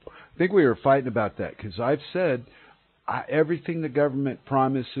think we were fighting about that, because I've said everything the government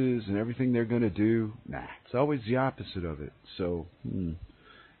promises and everything they're going to do, it's always the opposite of it. So,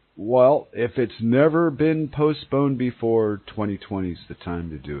 well, if it's never been postponed before, 2020 is the time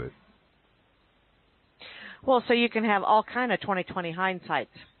to do it. Well, so you can have all kind of 2020 hindsights.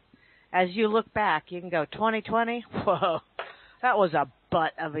 As you look back, you can go, 2020? Whoa, that was a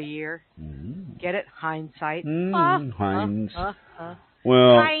butt of a year. Get it? Hindsight. Hindsight.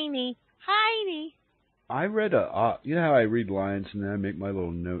 Well, Heiny. I read you know how I read lines and then I make my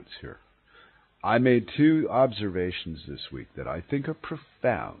little notes here. I made 2 observations this week that I think are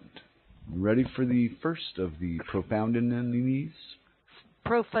profound. Ready for the first of the profoundities?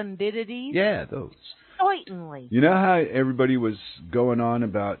 Profundities? Yeah, those. Certainly. You know how everybody was going on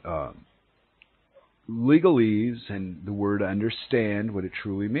about legalese and the word understand, what it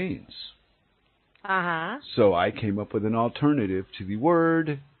truly means? Uh-huh. So I came up with an alternative to the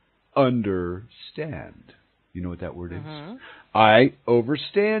word understand. You know what that word is? I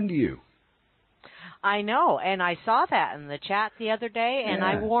overstand you. I know, and I saw that in the chat the other day, and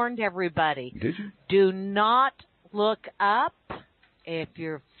I warned everybody. Did you? Do not look up. If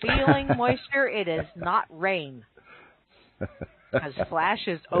you're feeling moisture, it is not rain. Because Flash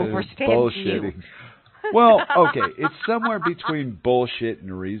is overstand you. Well, okay, it's somewhere between bullshit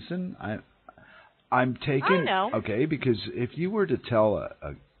and reason. I'm taking, I know. okay, because if you were to tell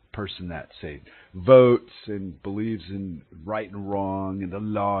a person that, say, votes and believes in right and wrong and the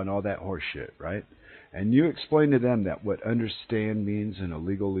law and all that horse shit, right? And you explain to them that what understand means in a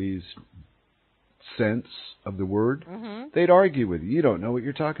legalese sense of the word, they'd argue with you. You don't know what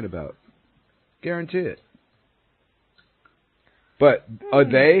you're talking about. Guarantee it. But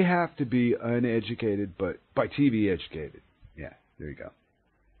they have to be uneducated, but by TV educated. Yeah, there you go.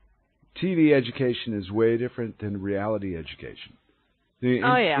 TV education is way different than reality education. In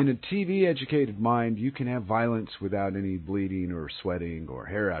a TV educated mind, you can have violence without any bleeding or sweating or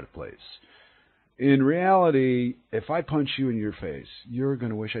hair out of place. In reality, if I punch you in your face, you're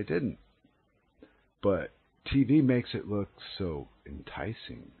going to wish I didn't. But TV makes it look so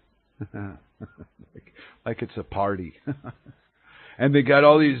enticing. like it's a party. And they got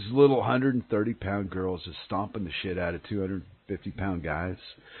all these little 130-pound girls just stomping the shit out of 250-pound guys.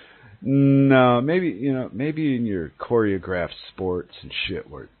 No, maybe in your choreographed sports and shit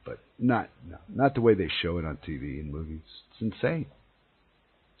work, but not the way they show it on TV and movies. It's insane.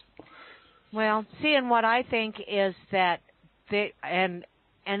 Well, seeing what I think is that and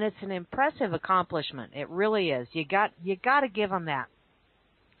it's an impressive accomplishment. It really is. You got to give them that.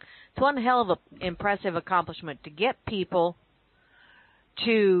 It's one hell of an impressive accomplishment to get people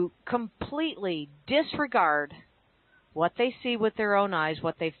to completely disregard what they see with their own eyes,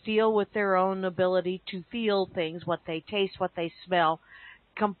 what they feel with their own ability to feel things, what they taste, what they smell,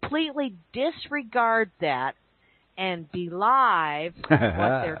 completely disregard that and belie what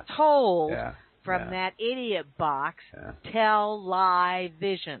they're told from that idiot box, tell, lie,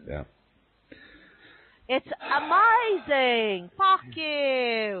 vision. Yeah. It's amazing. Fuck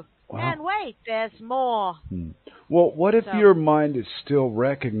you. Wow. And wait, there's more. Well, what if your mind is still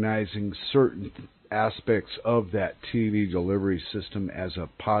recognizing certain aspects of that TV delivery system as a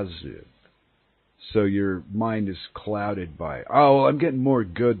positive? So your mind is clouded by, I'm getting more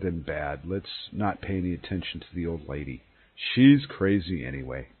good than bad. Let's not pay any attention to the old lady. She's crazy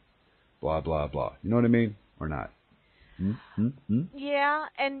anyway. Blah, blah, blah. You know what I mean? Or not? Yeah,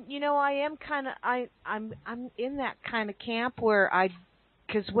 and I am kind of, I'm in that kind of camp where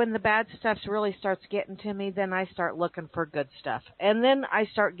because when the bad stuff really starts getting to me, then I start looking for good stuff. And then I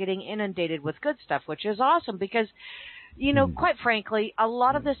start getting inundated with good stuff, which is awesome because, quite frankly, a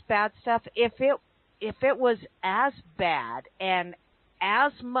lot of this bad stuff, if it was as bad and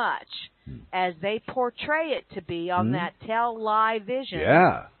as much as they portray it to be on that tell, lie, vision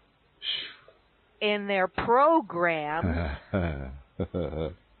in their programs,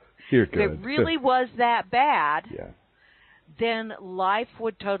 if it really was that bad, then life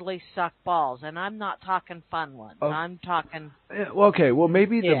would totally suck balls. And I'm not talking fun ones. I'm talking... Okay, well,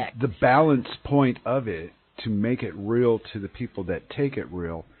 maybe the balance point of it, to make it real to the people that take it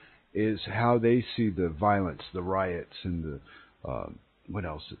real, is how they see the violence, the riots, and the,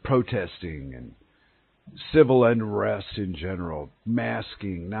 protesting, and civil unrest in general,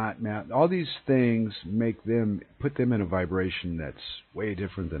 masking, all these things put them in a vibration that's way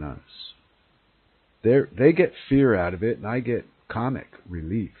different than us. They get fear out of it, and I get comic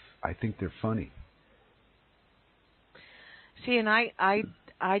relief. I think they're funny. See, and I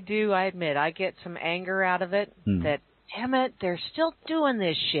admit, I get some anger out of it, that, damn it, they're still doing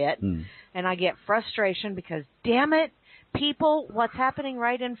this shit. And I get frustration because, damn it, people, what's happening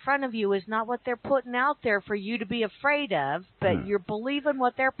right in front of you is not what they're putting out there for you to be afraid of, but you're believing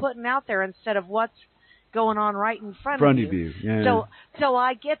what they're putting out there instead of what's going on right in front of you. Yeah. So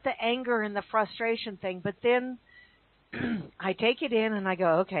I get the anger and the frustration thing, but then I take it in and I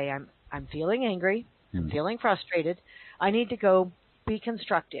go, okay, I'm feeling angry, I'm feeling frustrated. I need to go be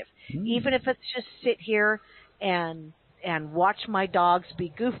constructive, even if it's just sit here and watch my dogs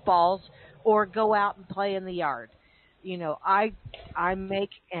be goofballs or go out and play in the yard. I make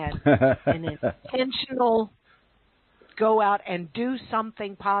an intentional go out and do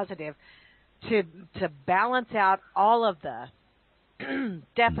something positive to balance out all of the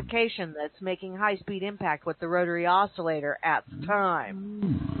defecation that's making high-speed impact with the rotary oscillator at the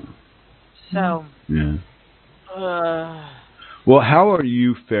time. So, well, how are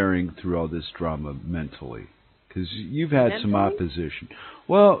you faring through all this drama mentally? Because you've had some opposition.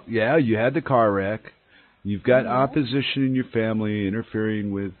 Well, yeah, you had the car wreck. You've got opposition in your family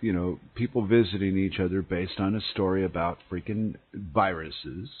interfering with, people visiting each other based on a story about freaking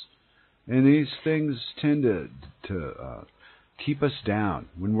viruses. And these things tend to keep us down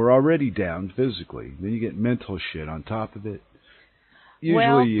when we're already down physically. Then you get mental shit on top of it.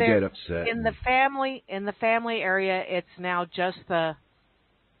 Usually you get upset. In the family area, it's now just the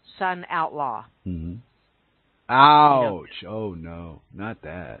son outlaw. Ouch! Oh no, not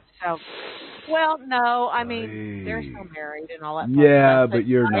that. So, well, no, I mean they're still married and all that. Yeah, stuff, but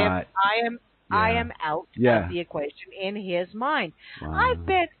you're not. I am out of the equation in his mind. Wow. I've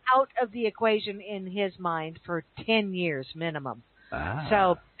been out of the equation in his mind for 10 years minimum. Ah.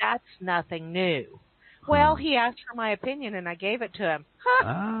 So that's nothing new. Well, he asked for my opinion, and I gave it to him.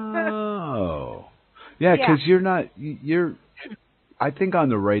 Oh. Yeah, because you're, I think on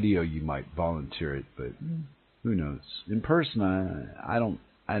the radio you might volunteer it, but who knows? In person, I don't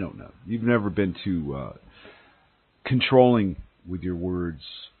know. You've never been too controlling with your words.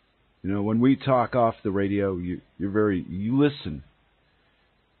 You know, when we talk off the radio, you listen.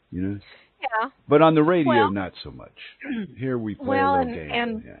 You know. Yeah. But on the radio, not so much. Here we play a little game.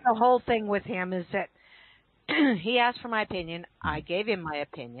 And the whole thing with him is that he asked for my opinion. I gave him my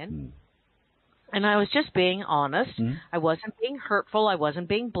opinion. And I was just being honest. I wasn't being hurtful. I wasn't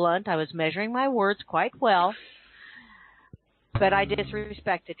being blunt. I was measuring my words quite well. But I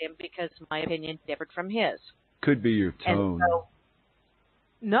disrespected him because my opinion differed from his. Could be your tone. And so,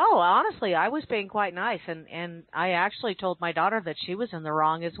 no, honestly, I was being quite nice. And I actually told my daughter that she was in the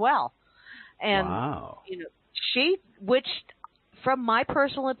wrong as well. And, you know, she, which, from my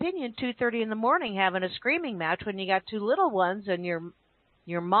personal opinion, 2:30 in the morning having a screaming match when you got two little ones and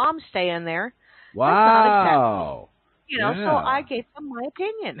your mom staying there. Wow. That's not exactly, so I gave them my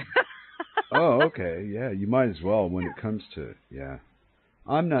opinion. Oh, okay. Yeah, you might as well when it comes to,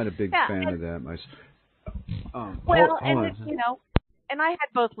 I'm not a big fan of that myself. Well, you know, and I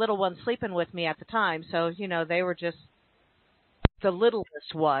had both little ones sleeping with me at the time, so, you know, they were just, the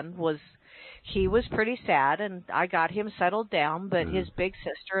littlest one he was pretty sad, and I got him settled down, but his big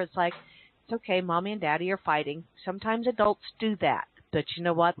sister, it's like, it's okay, Mommy and Daddy are fighting. Sometimes adults do that, but you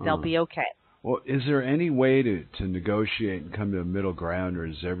know what? They'll be okay. Well, is there any way to negotiate and come to a middle ground, or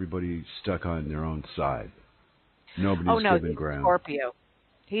is everybody stuck on their own side? Nobody's giving ground. Scorpio.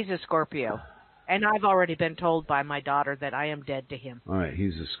 He's a Scorpio. And I've already been told by my daughter that I am dead to him. All right,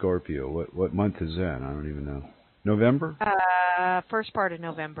 he's a Scorpio. What month is that? I don't even know. November? First part of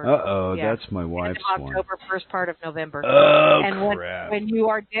November. That's my wife's one. October, first part of November. Oh, and crap. When you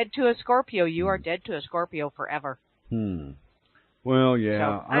are dead to a Scorpio, you are dead to a Scorpio forever. Well,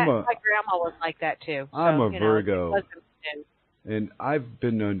 yeah. So, my grandma was like that, too. I'm a Virgo. And I've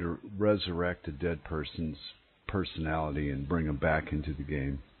been known to resurrect a dead person's personality and bring them back into the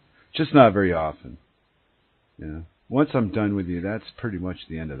game. Just not very often. Yeah. Once I'm done with you, that's pretty much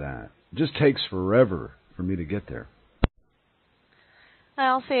the end of that. It just takes forever for me to get there.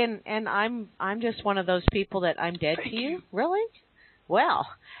 I'll say, and I'm just one of those people that I'm dead to you. Really? Well,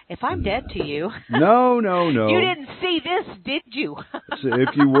 if I'm dead to you, no, you didn't see this, did you? So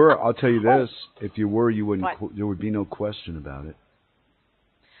if you were, I'll tell you this: if you were, you wouldn't. There would be no question about it.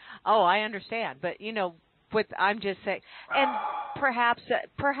 Oh, I understand, but you know, I'm just saying, and perhaps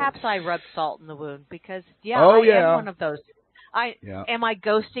I rub salt in the wound because I am one of those. Am I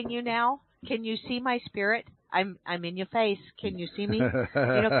ghosting you now? Can you see my spirit? I'm in your face. Can you see me? You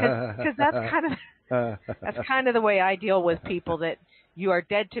know, because that's kind of the way I deal with people that you are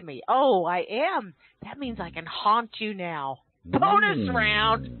dead to me. Oh, I am. That means I can haunt you now. Bonus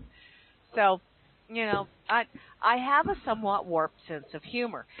round. So, you know, I have a somewhat warped sense of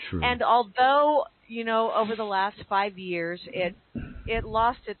humor. True. And although, you know, over the last 5 years it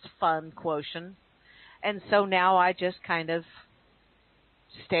lost its fun quotient, and so now I just kind of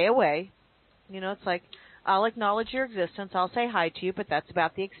stay away. You know, it's like, I'll acknowledge your existence. I'll say hi to you, but that's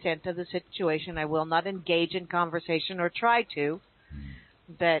about the extent of the situation. I will not engage in conversation or try to.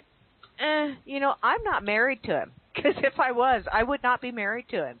 But, you know, I'm not married to him. Because if I was, I would not be married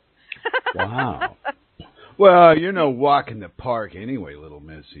to him. Wow. Well, you're no walk in the park anyway, little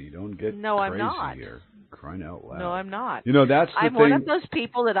missy. Don't get crazy I'm not. here. Crying out loud. No, I'm not. You know, that's the thing. I'm one of those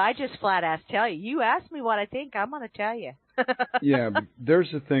people that I just flat-ass tell you. You ask me what I think, I'm going to tell you. Yeah, but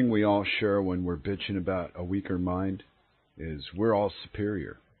there's a thing we all share when we're bitching about a weaker mind, is we're all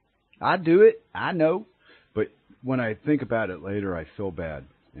superior. I do it, I know, but when I think about it later, I feel bad.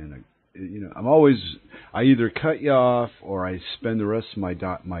 And, you know, I either cut you off or I spend the rest of my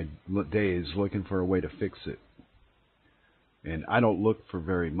days looking for a way to fix it. And I don't look for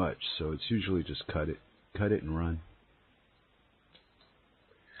very much, so it's usually just cut it and run.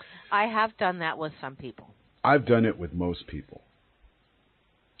 I have done that with some people. I've done it with most people.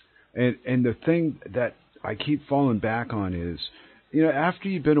 And the thing that I keep falling back on is, you know, after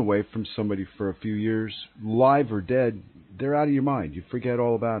you've been away from somebody for a few years, live or dead, they're out of your mind. You forget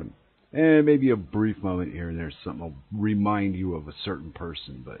all about them. And maybe a brief moment here and there, something will remind you of a certain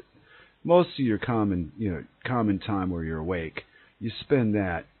person. But most of your common time where you're awake, you spend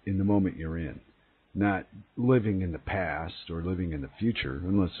that in the moment you're in. not living in the past or living in the future,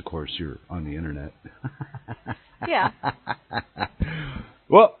 unless, of course, you're on the internet. Yeah.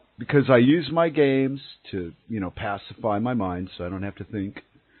 Well, because I use my games to, pacify my mind so I don't have to think.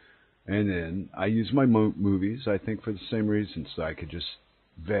 And then I use my movies, I think, for the same reason, so I could just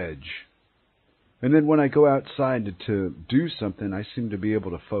veg. And then when I go outside to do something, I seem to be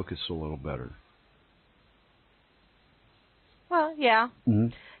able to focus a little better. Well, yeah. Mm-hmm.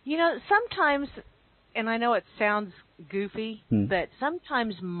 Sometimes, and I know it sounds goofy, but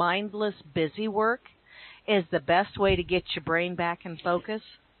sometimes mindless busy work is the best way to get your brain back in focus.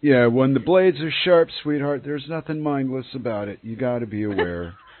 Yeah, when the blades are sharp, sweetheart, there's nothing mindless about it. You got to be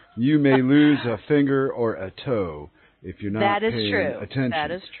aware. You may lose a finger or a toe if you're not paying attention. That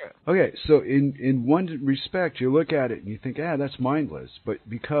is true. Okay, so in one respect, you look at it and you think, that's mindless. But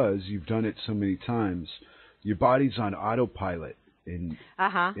because you've done it so many times, your body's on autopilot. And,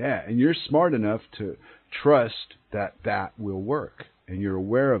 yeah, and you're smart enough to trust that will work. And you're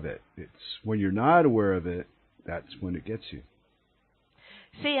aware of it. It's when you're not aware of it, that's when it gets you.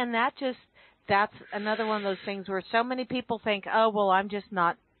 See, and that's another one of those things where so many people think, oh, well, I'm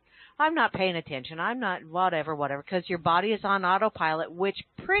not paying attention. I'm not whatever, because your body is on autopilot, which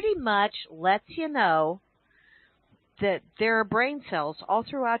pretty much lets you know that there are brain cells all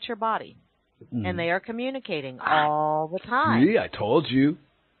throughout your body, and they are communicating all the time. See, I told you.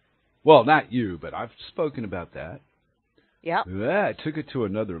 Well, not you, but I've spoken about that. Yep. Yeah, I took it to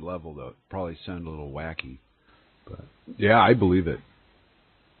another level, though. It probably sounded a little wacky. But, yeah, I believe it.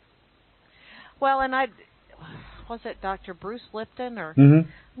 Well, and was it Dr. Bruce Lipton or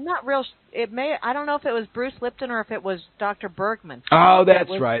not real? I don't know if it was Bruce Lipton or if it was Dr. Bergman. Oh, that's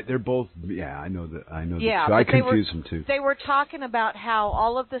right. They're both. Yeah, I know that. Yeah, I confuse them too. They were talking about how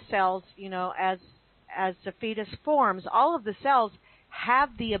all of the cells, as the fetus forms, all of the cells have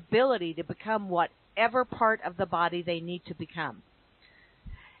the ability to become whatever part of the body they need to become.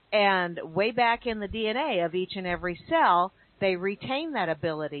 And way back in the DNA of each and every cell, they retain that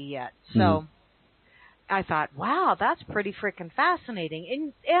ability yet. So I thought, wow, that's pretty freaking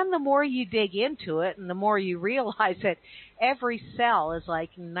fascinating. And the more you dig into it and the more you realize that every cell is like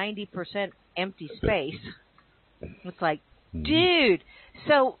 90% empty space, it's like, dude.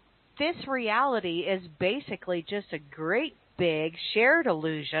 So this reality is basically just a great big shared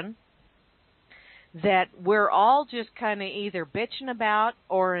illusion that we're all just kind of either bitching about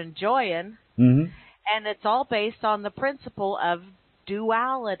or enjoying, and it's all based on the principle of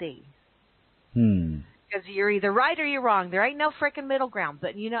duality. Because you're either right or you're wrong. There ain't no frickin' middle ground.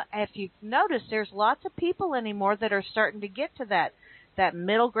 But, if you've noticed, there's lots of people anymore that are starting to get to that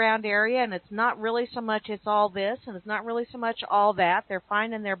middle ground area, and it's not really so much it's all this, and it's not really so much all that. They're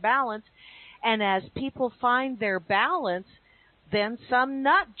finding their balance. And as people find their balance, then some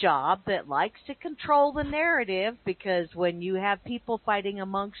nut job that likes to control the narrative, because when you have people fighting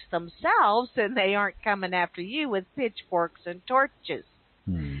amongst themselves, then they aren't coming after you with pitchforks and torches.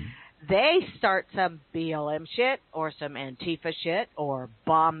 They start some BLM shit or some Antifa shit or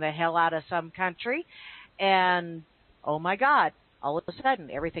bomb the hell out of some country, and oh my God, all of a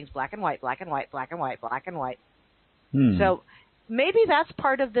sudden everything's black and white, black and white, black and white, black and white. So maybe that's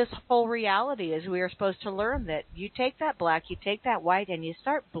part of this whole reality, is we are supposed to learn that you take that black, you take that white, and you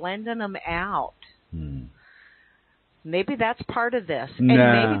start blending them out. Maybe that's part of this. And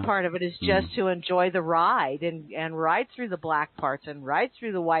maybe part of it is just to enjoy the ride and ride through the black parts and ride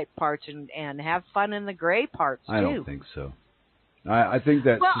through the white parts and have fun in the gray parts, too. I don't think so. I think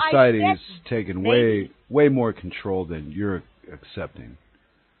that society is taking way more control than you're accepting.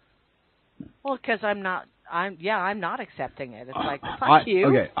 Well, because I'm not accepting it. It's like, fuck you.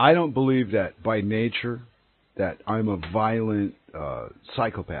 Okay, I don't believe that by nature that I'm a violent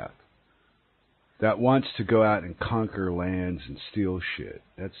psychopath that wants to go out and conquer lands and steal shit.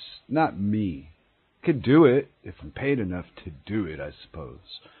 That's not me. I could do it if I'm paid enough to do it, I suppose.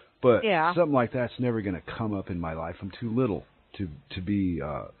 But something like that's never going to come up in my life. I'm too little to be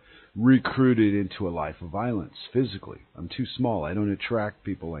recruited into a life of violence physically. I'm too small. I don't attract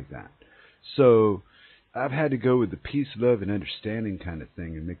people like that. So I've had to go with the peace, love, and understanding kind of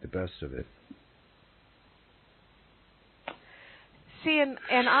thing and make the best of it. See,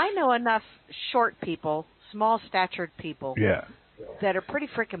 and I know enough short people, small-statured people, that are pretty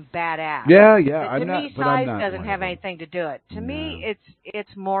freaking badass. Yeah. To me, size doesn't have anything to do it. To me,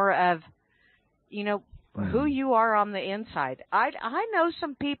 it's more of, who you are on the inside. I know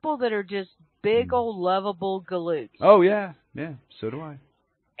some people that are just big old lovable galoots. Oh, yeah. Yeah, so do I.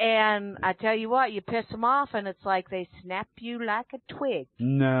 And I tell you what, you piss them off, and it's like they snap you like a twig.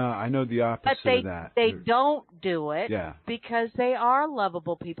 No, I know the opposite of that. They don't do it because they are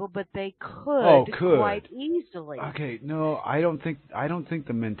lovable people, but they could quite easily. Okay, no, I don't think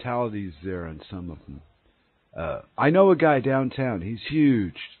the mentality's there on some of them. I know a guy downtown. He's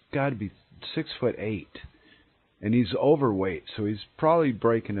huge. Got to be 6'8", and he's overweight, so he's probably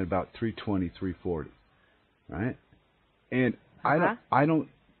breaking at about 320, 340, right? And I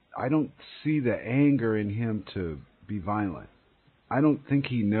don't see the anger in him to be violent. I don't think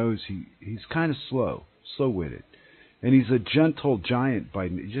he knows he's kind of slow-witted. And he's a gentle giant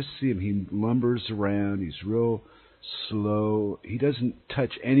you just see him, he lumbers around, he's real slow. He doesn't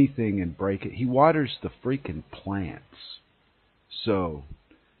touch anything and break it. He waters the freaking plants. So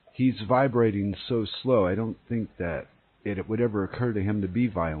he's vibrating so slow, I don't think that it would ever occur to him to be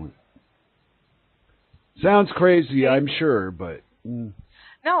violent. Sounds crazy, I'm sure, but...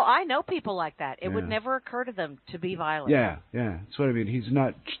 No, I know people like that. It would never occur to them to be violent. Yeah, that's what I mean. He's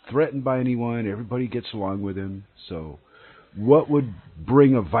not threatened by anyone. Everybody gets along with him. So what would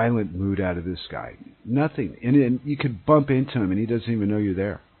bring a violent mood out of this guy? Nothing. And you could bump into him, and he doesn't even know you're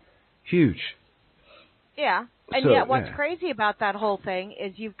there. Huge. Yeah. And yet what's crazy about that whole thing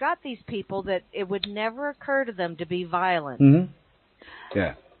is you've got these people that it would never occur to them to be violent. Mm-hmm.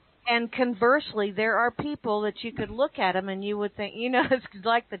 Yeah. And conversely, there are people that you could look at them and you would think, it's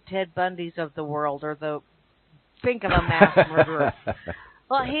like the Ted Bundys of the world, or think of a mass murderer.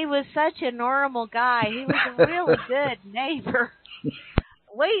 Well, he was such a normal guy. He was a really good neighbor.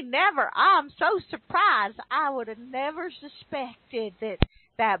 I'm so surprised. I would have never suspected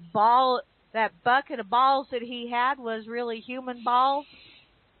that bucket of balls that he had was really human balls.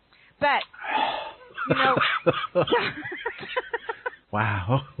 But,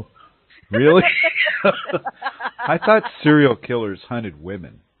 Wow. Really? I thought serial killers hunted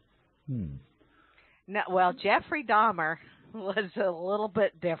women. No, well, Jeffrey Dahmer was a little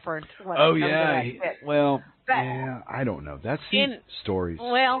bit different. I don't know. That's stories.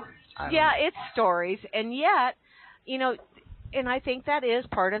 Well, it's stories, and yet, and I think that is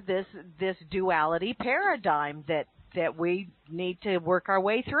part of this duality paradigm that we need to work our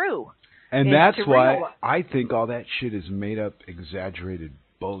way through. And that's why I think all that shit is made up, exaggerated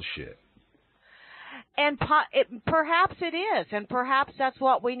bullshit. And perhaps it is, and perhaps that's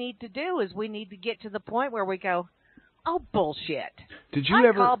what we need to do, is we need to get to the point where we go, oh, bullshit.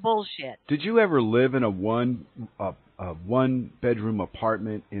 Call bullshit. Did you ever live in a one-bedroom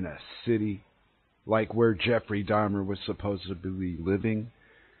apartment in a city, like where Jeffrey Dahmer was supposed to be living?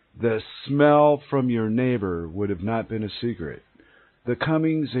 The smell from your neighbor would have not been a secret. The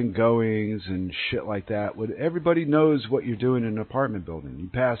comings and goings and shit like that, everybody knows what you're doing in an apartment building. You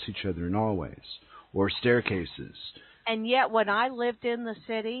pass each other in hallways or staircases. And yet when I lived in the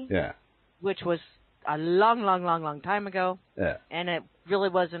city, which was a long, long, long, long time ago, and it really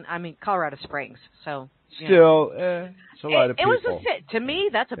wasn't, Colorado Springs, so... Still, it's a lot of people. It was a city. To me,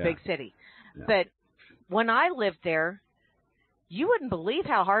 that's a big city. Yeah. But when I lived there, you wouldn't believe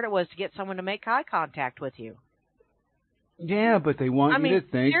how hard it was to get someone to make eye contact with you. Yeah, but they want you to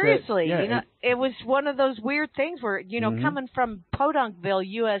think seriously, that, it was one of those weird things where, coming from Podunkville,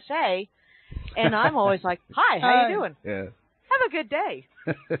 USA, and I'm always like, hi, how you doing? Yeah. Have a good day.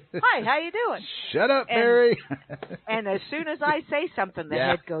 Hi, how you doing? Shut up, Mary. And as soon as I say something, the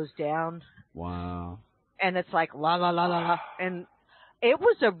head goes down. Wow. And it's like, la, la, la, la, la. And it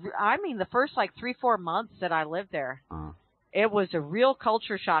was the first 3-4 months that I lived there, it was a real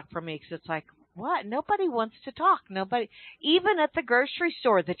culture shock for me, because it's like, what? Nobody wants to talk. Nobody. Even at the grocery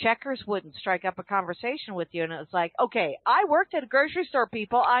store, the checkers wouldn't strike up a conversation with you. And it was like, okay, I worked at a grocery store,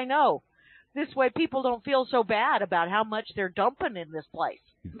 people. I know. This way people don't feel so bad about how much they're dumping in this place.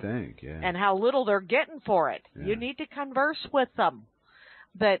 You think, yeah. And how little they're getting for it. Yeah. You need to converse with them.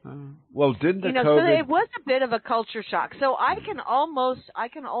 But, well, didn't the COVID... so it was a bit of a culture shock. So I can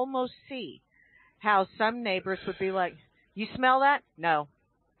almost see how some neighbors would be like, you smell that? No.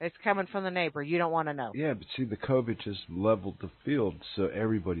 It's coming from the neighbor. You don't want to know. Yeah, but see, the COVID just leveled the field, so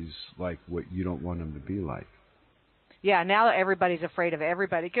everybody's like what you don't want them to be like. Yeah, now everybody's afraid of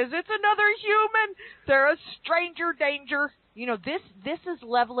everybody because it's another human. They're a stranger danger. This is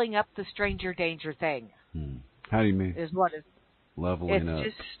leveling up the stranger danger thing. How do you mean? Is what is leveling up?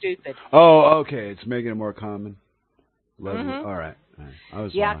 It's just stupid. Oh, okay. It's making it more common. All right. I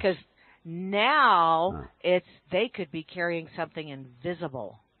was lost. Because now they could be carrying something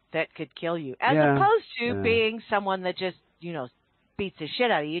invisible that could kill you, as opposed to being someone that just, beats the shit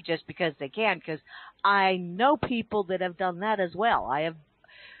out of you just because they can, because I know people that have done that as well. I have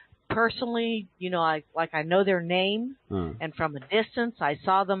personally, I know their name, and from a distance, I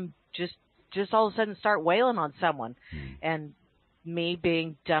saw them just all of a sudden start wailing on someone, and me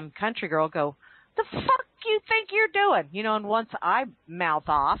being dumb country girl go, the fuck you think you're doing? And once I mouth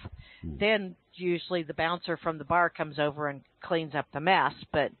off, then usually the bouncer from the bar comes over and cleans up the mess.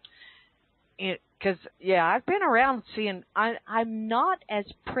 But because I've been around seeing I'm not as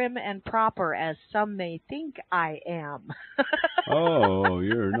prim and proper as some may think I am. Oh,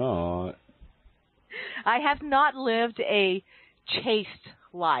 you're not. I have not lived a chaste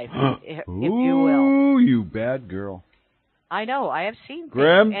life, if you will. Ooh, you bad girl. I know. I have seen things.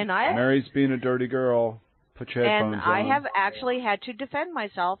 Grim, Mary's being a dirty girl. Put your headphones on. And I have actually had to defend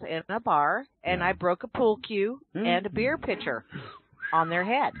myself in a bar, and I broke a pool cue and a beer pitcher on their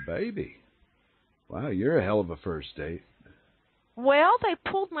head. Baby. Wow, you're a hell of a first date. Well, they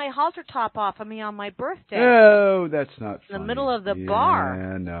pulled my halter top off of me on my birthday. No, that's not funny. In the middle of the bar.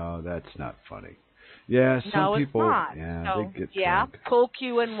 Yeah, no, that's not funny. Yeah, some people. It's not. Yeah, so, they get drunk. Pool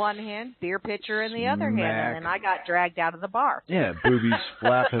cue in one hand, beer pitcher in the other hand, and then I got dragged out of the bar. Yeah, boobies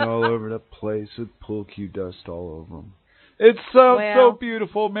flapping all over the place with pool cue dust all over them. It's so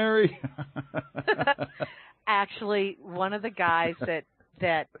beautiful, Mary. Actually, one of the guys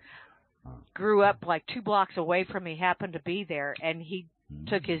that grew up like 2 blocks away from me happened to be there, and he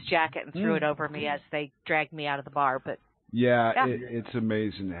took his jacket and threw it over me as they dragged me out of the bar. But yeah. It's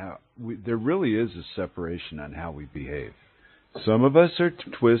amazing how there really is a separation on how we behave. Some of us are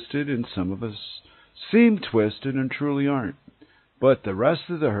twisted, and some of us seem twisted and truly aren't. But the rest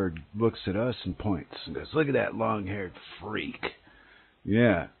of the herd looks at us and points and goes, "Look at that long-haired freak."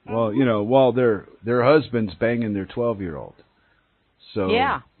 Yeah. Well, while their husband's banging their 12-year-old. So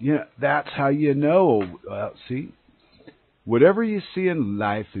that's how you know. See, whatever you see in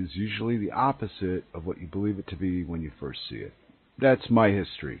life is usually the opposite of what you believe it to be when you first see it. That's my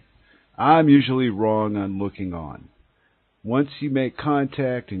history. I'm usually wrong on looking on. Once you make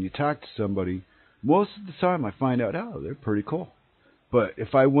contact and you talk to somebody, most of the time I find out, oh, they're pretty cool. But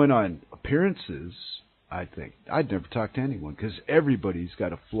if I went on appearances, I think I'd never talk to anyone, because everybody's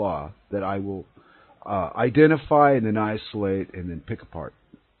got a flaw that I will identify and then isolate and then pick apart.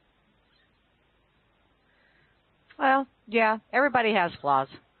 Well, yeah, everybody has flaws.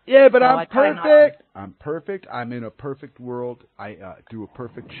 Yeah, but I'm perfect. I'm perfect. I'm in a perfect world. I do a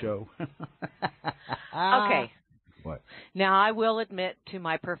perfect show. Okay. What? Now, I will admit to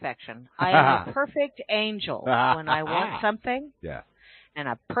my perfection. I am a perfect angel when I want something. Yeah. And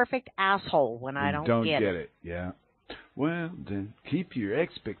a perfect asshole when I don't get it. Yeah. Well, then keep your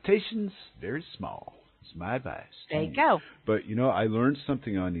expectations very small. It's my advice. There you go. But, I learned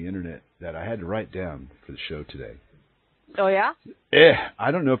something on the internet that I had to write down for the show today. Oh, yeah?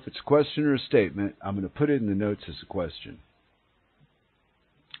 I don't know if it's a question or a statement. I'm going to put it in the notes as a question.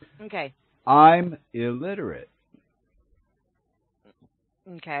 Okay. I'm illiterate.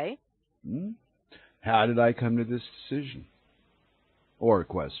 Okay. How did I come to this decision? Or a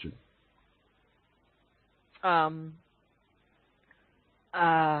question? I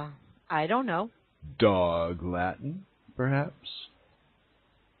don't know. Dog Latin, perhaps?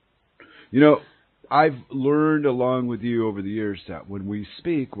 I've learned along with you over the years that when we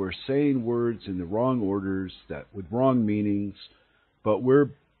speak, we're saying words in the wrong orders, that with wrong meanings, but we're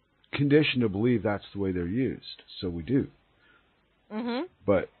conditioned to believe that's the way they're used, so we do. Mm-hmm.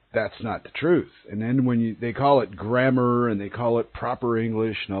 But that's not the truth. And then when they call it grammar and they call it proper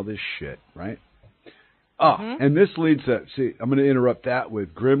English and all this shit, right? And this leads to, I'm going to interrupt that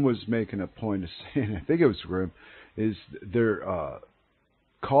with, Grim was making a point of saying, I think it was Grim, is they're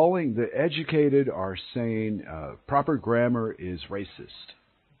calling, the educated are saying proper grammar is racist.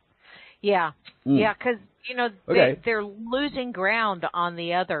 Yeah. Yeah, because, they're losing ground on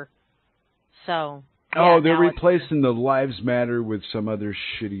the other. So. Yeah, they're replacing the lives matter with some other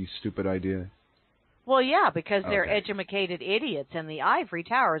shitty, stupid idea. Well, yeah, because they're educated idiots in the ivory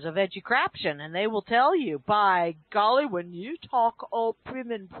towers of educraption, and they will tell you, by golly, when you talk all prim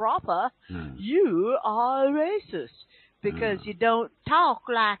and proper, you are a racist, because you don't talk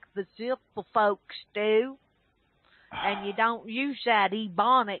like the simple folks do, and you don't use that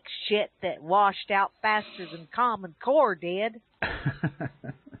ebonics shit that washed out faster than Common Core did.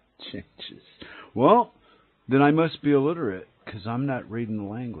 Changes. Well, then I must be illiterate, because I'm not reading the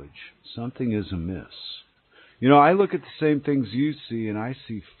language. Something is amiss. I look at the same things you see, and I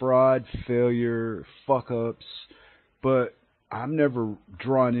see fraud, failure, fuck-ups, but I'm never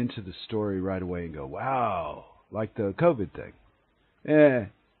drawn into the story right away and go, wow, like the COVID thing.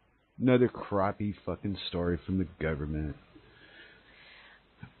 Another crappy fucking story from the government.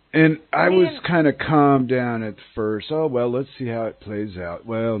 And I was kind of calmed down at first. Oh, well, let's see how it plays out.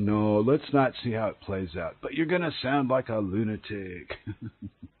 Well, no, let's not see how it plays out. But you're going to sound like a lunatic.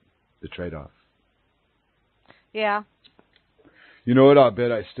 The trade-off. Yeah. You know what I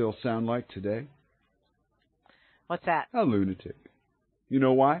bet I still sound like today? What's that? A lunatic. You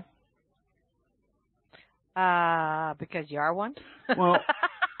know why? Because you are one? Well,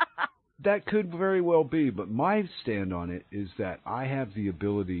 that could very well be, but my stand on it is that I have the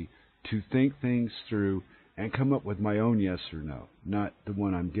ability to think things through and come up with my own yes or no, not the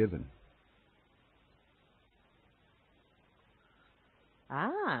one I'm given.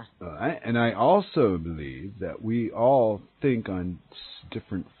 And I also believe that we all think on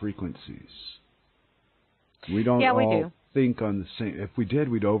different frequencies. We don't all think on the same. If we did,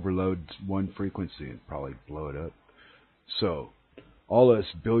 we'd overload one frequency and probably blow it up. So, all us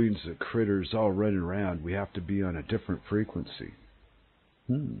billions of critters all running around, we have to be on a different frequency.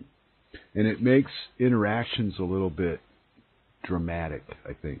 And it makes interactions a little bit dramatic,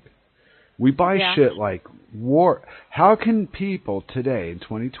 I think. We buy shit like war. How can people today in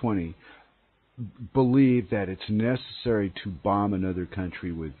 2020 believe that it's necessary to bomb another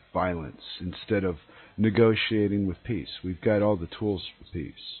country with violence instead of negotiating with peace? We've got all the tools for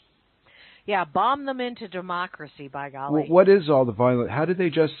peace. Yeah, bomb them into democracy, by golly. Well, what is all the violence? How did they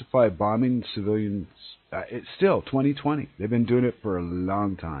justify bombing civilians? It's still 2020. They've been doing it for a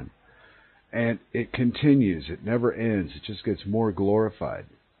long time. And it continues. It never ends. It just gets more glorified.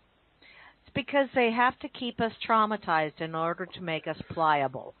 Because they have to keep us traumatized in order to make us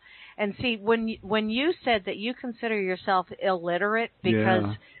pliable. And see, when you said that you consider yourself illiterate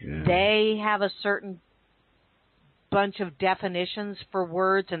because they have a certain bunch of definitions for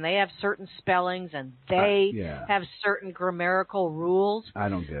words and they have certain spellings and they have certain grammatical rules. I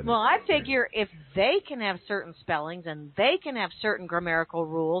don't get it. Well, I figure if they can have certain spellings and they can have certain grammatical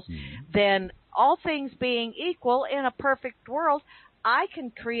rules, then all things being equal in a perfect world, I can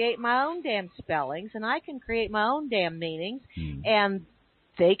create my own damn spellings and I can create my own damn meanings and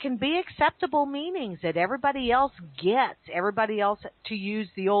they can be acceptable meanings that everybody else gets. Everybody else, to use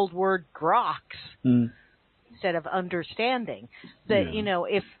the old word, groks instead of understanding. That, you know,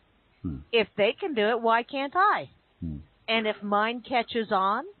 if they can do it, why can't I? And if mine catches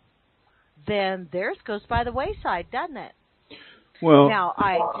on, then theirs goes by the wayside, doesn't it? Well, now,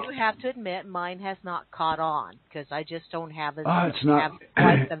 I do have to admit mine has not caught on because I just don't have it's not have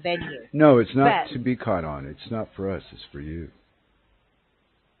quite the venue. No, it's not to be caught on. It's not for us. It's for you.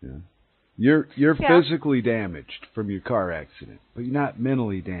 Yeah. You're physically damaged from your car accident, but you're not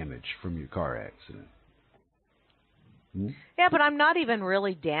mentally damaged from your car accident. Yeah, but I'm not even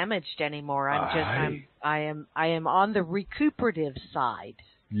really damaged anymore. I am on the recuperative side.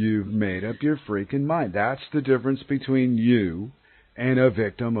 You've made up your freaking mind. That's the difference between you and a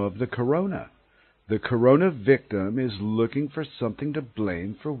victim of the corona. The corona victim is looking for something to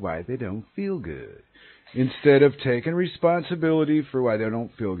blame for why they don't feel good. Instead of taking responsibility for why they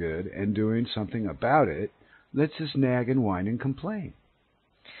don't feel good and doing something about it, let's just nag and whine and complain.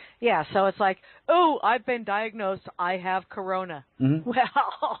 Yeah, so it's like, oh, I've been diagnosed. I have corona.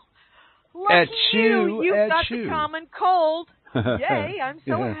 Well, lucky you've got the common cold. Yay, I'm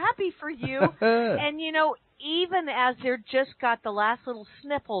so happy for you. And, you know, even as they're just got the last little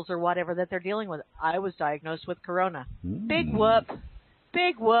sniffles or whatever that they're dealing with, I was diagnosed with corona. Big whoop.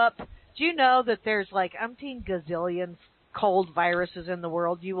 Big whoop. Do you know that there's like umpteen gazillion cold viruses in the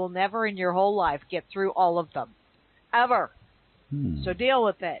world? You will never in your whole life get through all of them. Ever. So deal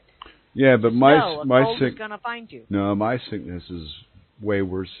with it. Yeah, but my sickness is going to find you. No, my sickness is way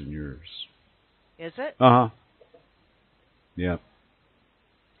worse than yours. Is it? Yeah.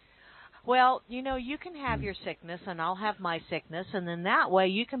 Well, you know, you can have your sickness and I'll have my sickness, and then that way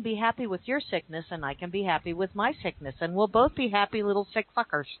you can be happy with your sickness and I can be happy with my sickness, and we'll both be happy little sick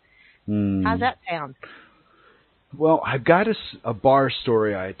fuckers. How's that sound? Well, I've got a bar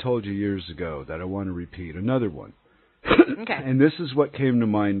story I told you years ago that I want to repeat. Another one. Okay. And this is what came to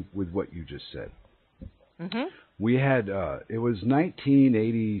mind with what you just said. We had, it was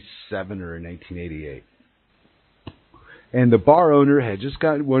 1987 or 1988. And the bar owner had just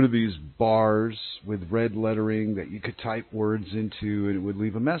gotten one of these bars with red lettering that you could type words into and it would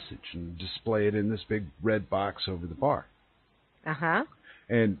leave a message and display it in this big red box over the bar.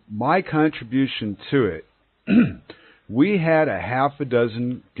 And my contribution to it, we had a half a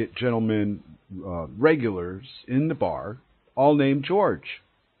dozen gentlemen, regulars in the bar, all named George.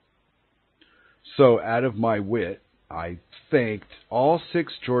 So out of my wit, I thanked all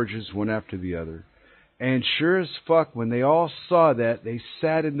 6 Georges one after the other. And sure as fuck, when they all saw that, they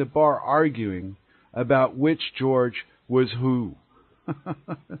sat in the bar arguing about which George was who.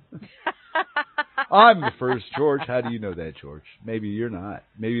 I'm the first George. How do you know that, George? Maybe you're not.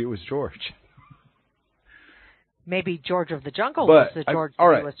 Maybe it was George. Maybe George of the Jungle was the George he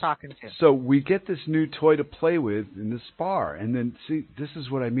was talking to. So we get this new toy to play with in this bar, and then see, this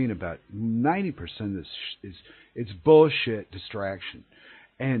is what I mean about 90% of this it's bullshit distraction,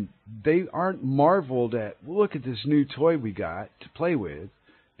 and they aren't marveled at. Look at this new toy we got to play with.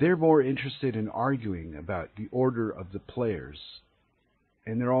 They're more interested in arguing about the order of the players,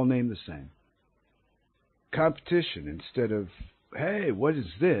 and they're all named the same. Competition instead of, hey, what is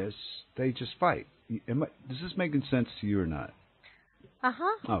this? They just fight. Is this making sense to you or not?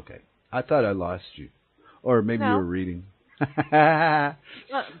 Uh-huh. Okay. I thought I lost you. Or maybe you were reading. No,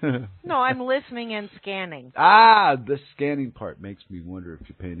 I'm listening and scanning. The scanning part makes me wonder if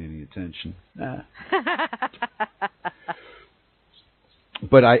you're paying any attention.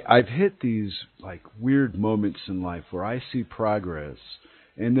 But I've hit these like weird moments in life where I see progress,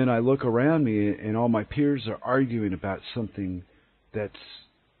 and then I look around me and all my peers are arguing about something that's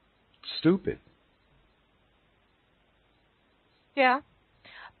stupid. Yeah.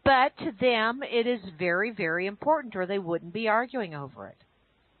 But to them, it is very, very important, or they wouldn't be arguing over it.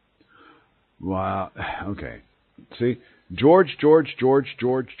 Wow. Okay. See, George,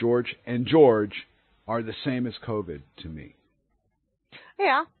 and George are the same as COVID to me.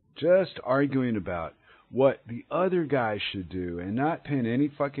 Yeah. Just arguing about what the other guy should do and not paying any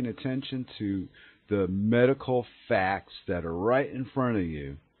fucking attention to the medical facts that are right in front of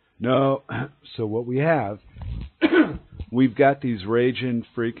you. No. So what we have... We've got these raging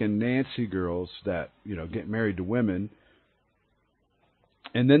freaking Nancy girls that, get married to women,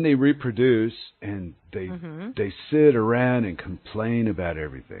 and then they reproduce, and they sit around and complain about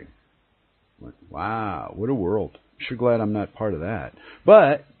everything. Like, wow, what a world. I'm sure glad I'm not part of that.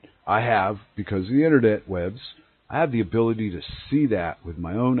 But I have, because of the internet webs, I have the ability to see that with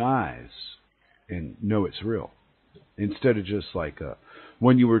my own eyes and know it's real. Instead of just like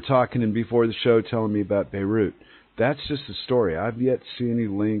when you were talking and before the show telling me about Beirut. That's just a story. I've yet to see any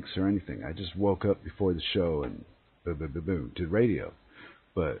links or anything. I just woke up before the show and boom, did radio.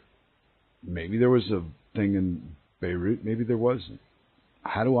 But maybe there was a thing in Beirut. Maybe there wasn't.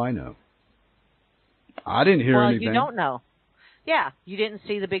 How do I know? I didn't hear anything. Well, you don't know. Yeah, you didn't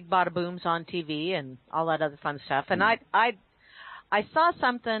see the big bada booms on TV and all that other fun stuff. And I saw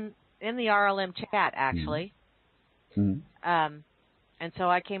something in the RLM chat, actually. Mm-hmm. And so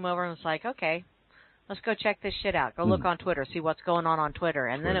I came over and was like, okay, let's go check this shit out. Go look on Twitter, see what's going on Twitter.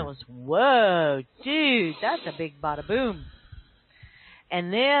 And then it was, whoa, dude, that's a big bada boom.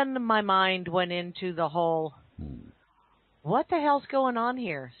 And then my mind went into the whole, what the hell's going on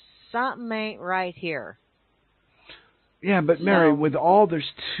here? Something ain't right here. Yeah, but Mary, with all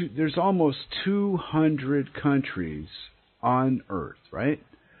there's almost 200 countries on Earth, right?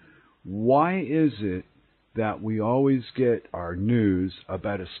 Why is it that we always get our news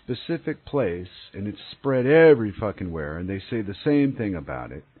about a specific place and it's spread every fucking where and they say the same thing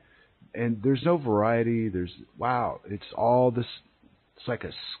about it and there's no variety? It's all this, it's like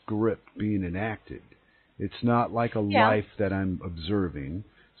a script being enacted. It's not like a life that I'm observing.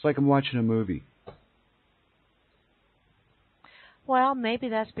 It's like I'm watching a movie. Well, maybe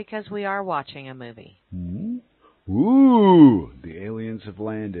that's because we are watching a movie. Mm-hmm. Ooh, the aliens have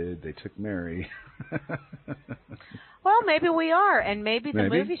landed. They took Mary. Well, maybe we are, and maybe the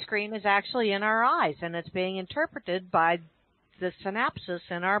movie screen is actually in our eyes, and it's being interpreted by the synapses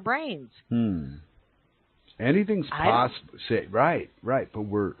in our brains. Anything's possible. Right. But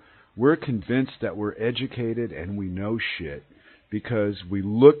we're convinced that we're educated and we know shit because we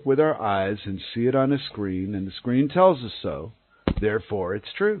look with our eyes and see it on a screen, and the screen tells us so. Therefore,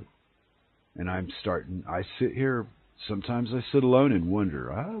 it's true. And I sit here, sometimes I sit alone and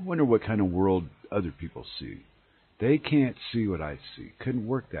I wonder what kind of world other people see. They can't see what I see. Couldn't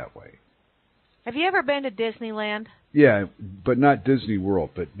work that way. Have you ever been to Disneyland? Yeah, but not Disney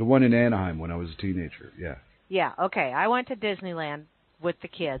World, but the one in Anaheim when I was a teenager, yeah. Yeah, okay. I went to Disneyland with the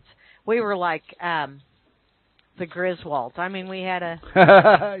kids. We were like the Griswolds. I mean, we had a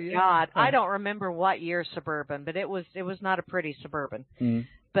God, I don't remember what year Suburban, but it was not a pretty Suburban. Mm.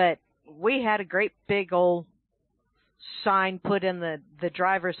 But we had a great big old sign put in the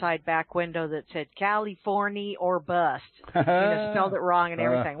driver's side back window that said California or bust. Spelled it wrong and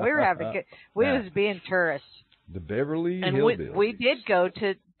everything. We were having good. We was being tourists. The Beverly Hillbillies. And we did go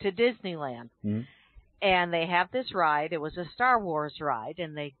to Disneyland. Mm-hmm. And they have this ride. It was a Star Wars ride,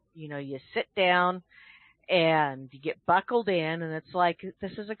 and you sit down and you get buckled in, and it's like,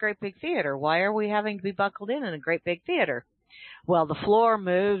 this is a great big theater. Why are we having to be buckled in a great big theater? Well, the floor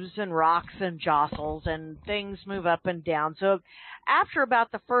moves and rocks and jostles and things move up and down. So after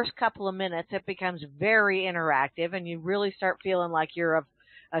about the first couple of minutes, it becomes very interactive, and you really start feeling like you're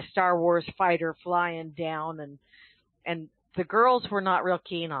a Star Wars fighter flying down. And the girls were not real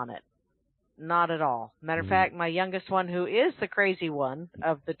keen on it. Not at all. Matter of fact, my youngest one, who is the crazy one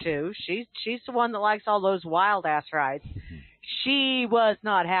of the two, she's the one that likes all those wild-ass rides. She was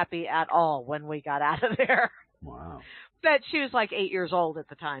not happy at all when we got out of there. Wow. But she was like 8 years old at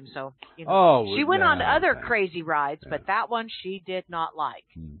the time, so she went on other crazy rides, but that one she did not like.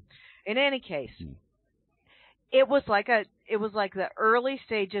 In any case, it was like the early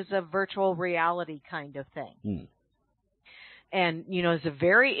stages of virtual reality kind of thing. And, it's a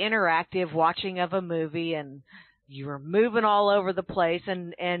very interactive watching of a movie, and you were moving all over the place,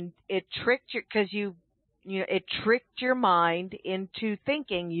 and it tricked you, because it tricked your mind into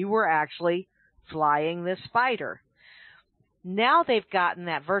thinking you were actually flying this spider. Now they've gotten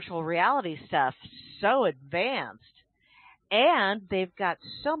that virtual reality stuff so advanced, and they've got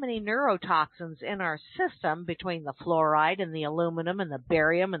so many neurotoxins in our system between the fluoride and the aluminum and the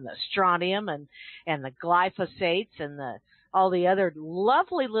barium and the strontium and the glyphosates and all the other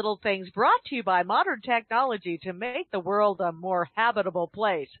lovely little things brought to you by modern technology to make the world a more habitable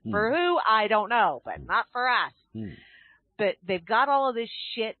place. For who, I don't know, but not for us. But they've got all of this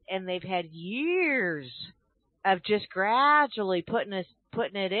shit, and they've had years of just gradually putting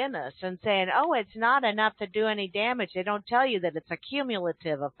it in us and saying, oh, it's not enough to do any damage. They don't tell you that it's a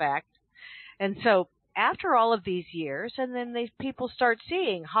cumulative effect. And so after all of these years, and then people start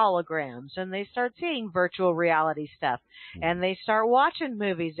seeing holograms, and they start seeing virtual reality stuff, and they start watching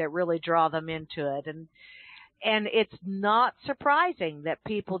movies that really draw them into it. And it's not surprising that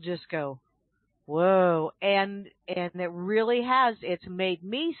people just go, whoa. And it really has. It's made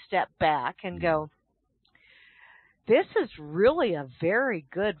me step back and go, this is really a very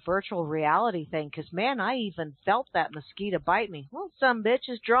good virtual reality thing, because, man, I even felt that mosquito bite me. Well, some bitch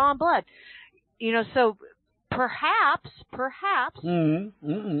is drawing blood. So perhaps on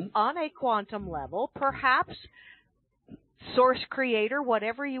a quantum level, perhaps source creator,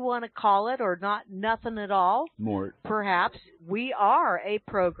 whatever you want to call it, or nothing at all, perhaps we are a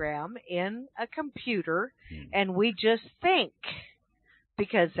program in a computer, and we just think,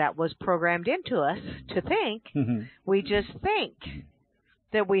 because that was programmed into us to think, we just think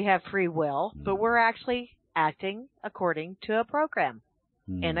that we have free will, but we're actually acting according to a program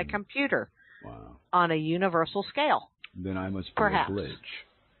in a computer. Wow. On a universal scale. Then I must be perhaps. A glitch.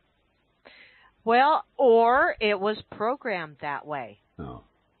 Well, or it was programmed that way. Oh.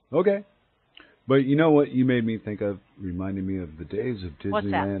 Okay. But you know what you made me think of? Reminded me of the days of Disneyland. What's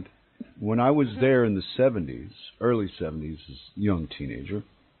that? When I was there in the 70s, early 70s, as a young teenager,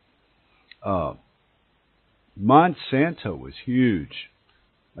 Monsanto was huge.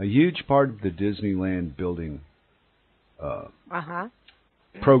 A huge part of the Disneyland building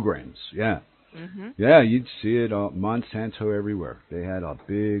programs, yeah. Yeah, you'd see it on Monsanto everywhere. They had a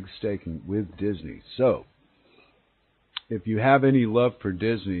big stake with Disney. So, if you have any love for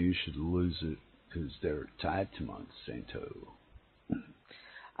Disney, you should lose it, because they're tied to Monsanto.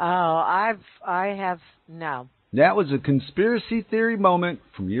 Oh, I have, no. That was a conspiracy theory moment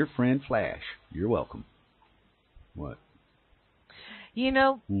from your friend Flash. You're welcome. What?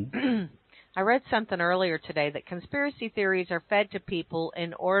 I read something earlier today that conspiracy theories are fed to people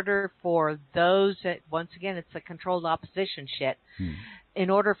in order for those that, once again, it's the controlled opposition shit, in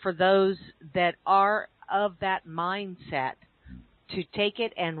order for those that are of that mindset to take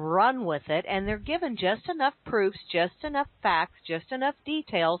it and run with it, and they're given just enough proofs, just enough facts, just enough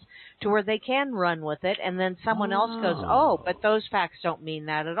details to where they can run with it, and then someone else goes, oh, but those facts don't mean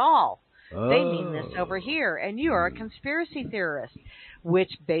that at all. They mean this over here, and you are a conspiracy theorist,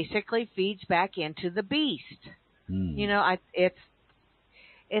 which basically feeds back into the beast.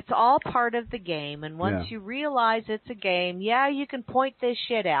 It's all part of the game, and once you realize it's a game, you can point this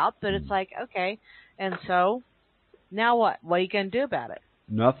shit out, but it's like, okay, and so, now what? What are you going to do about it?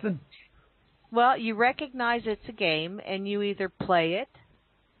 Nothing. Well, you recognize it's a game, and you either play it,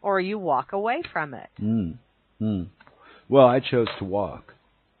 or you walk away from it. Well, I chose to walk.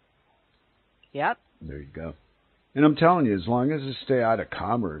 Yep. There you go. And I'm telling you, as long as you stay out of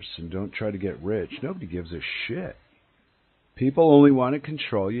commerce and don't try to get rich, nobody gives a shit. People only want to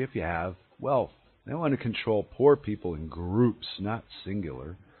control you if you have wealth. They want to control poor people in groups, not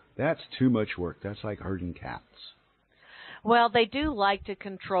singular. That's too much work. That's like herding cats. Well, they do like to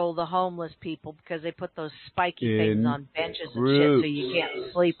control the homeless people because they put those spiky things on benches and shit so you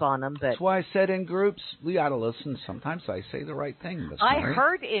can't sleep on them. But that's why I said in groups. We ought to listen. Sometimes I say the right thing. I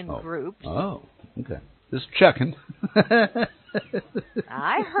heard in groups. Oh, okay. Just checking.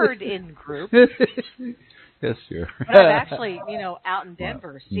 I heard in group. Yes, sir. But I've actually, out in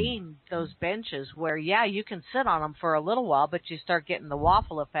Denver, seen those benches where, you can sit on them for a little while, but you start getting the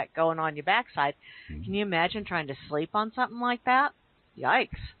waffle effect going on your backside. Can you imagine trying to sleep on something like that?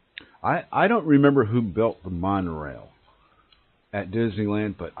 Yikes. I don't remember who built the monorail at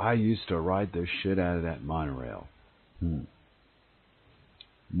Disneyland, but I used to ride the shit out of that monorail.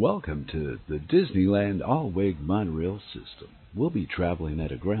 Welcome to the Disneyland all-wave monorail system. We'll be traveling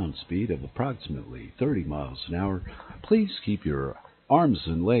at a ground speed of approximately 30 miles an hour. Please keep your arms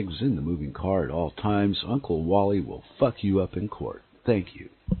and legs in the moving car at all times. Uncle Wally will fuck you up in court. Thank you.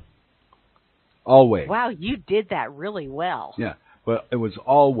 All-wave. Wow, you did that really well. Yeah, but it was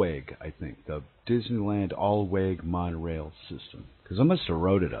all-wave, I think, the Disneyland all-wave monorail system. Because I must have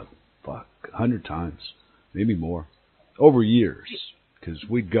rode it 100 times, maybe more, over years. Because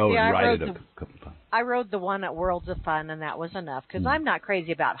we'd go and ride it a couple times. I rode the one at Worlds of Fun, and that was enough. Because I'm not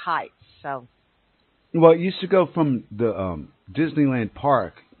crazy about heights, so. Well, it used to go from the Disneyland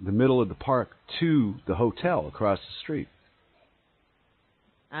Park, the middle of the park, to the hotel across the street.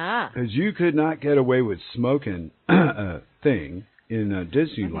 Because you could not get away with smoking a thing in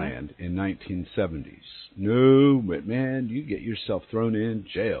Disneyland in 1970s. No, but man, you get yourself thrown in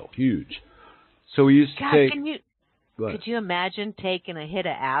jail. Huge. So we used to take... Could you imagine taking a hit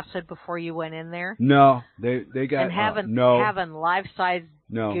of acid before you went in there? No, they got... And having life-size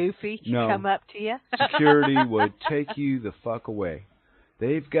Goofy come up to you? Security would take you the fuck away.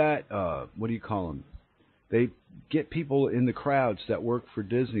 They've got, what do you call them? They get people in the crowds that work for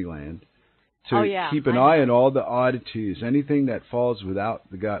Disneyland to keep an eye on all the oddities. Anything that falls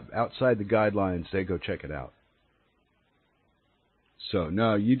outside the guidelines, they go check it out. So,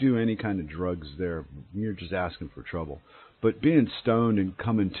 no, you do any kind of drugs there, you're just asking for trouble. But being stoned and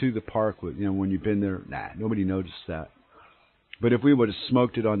coming to the park, with, when you've been there, nobody noticed that. But if we would have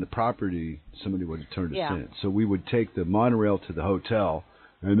smoked it on the property, somebody would have turned us in. So we would take the monorail to the hotel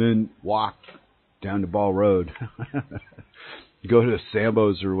and then walk down to Ball Road, go to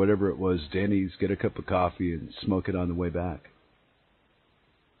Sambo's or whatever it was, Denny's, get a cup of coffee and smoke it on the way back.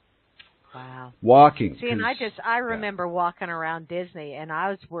 Wow. Walking. See, and I remember walking around Disney, and I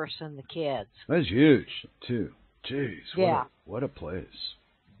was worse than the kids. That was huge, too. Jeez, what a place.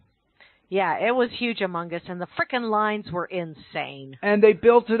 Yeah, it was huge among us, and the frickin' lines were insane. And they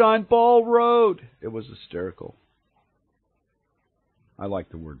built it on Ball Road. It was hysterical. I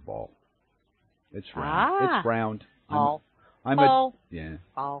like the word ball. It's round. It's round. Ball. Ball.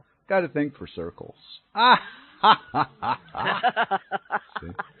 Ball. Got a thing for circles. See?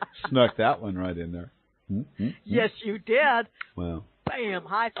 Snuck that one right in there. Yes, you did. Well. Bam,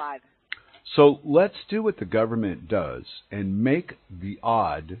 high five. So let's do what the government does and make the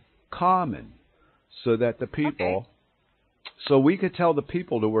odd common so that the people, so we could tell the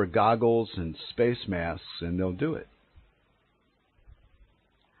people to wear goggles and space masks and they'll do it.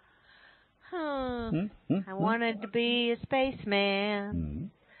 I wanted to be a spaceman.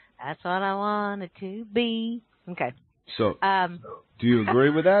 That's what I wanted to be. Okay. So, do you agree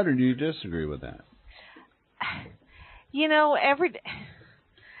with that or do you disagree with that?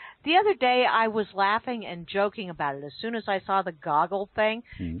 The other day I was laughing and joking about it as soon as I saw the goggle thing.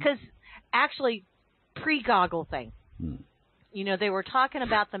 Because, actually, pre-goggle thing. They were talking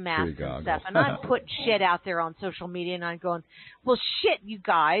about the masks and stuff. And I'm putting shit out there on social media and I'm going, well, shit, you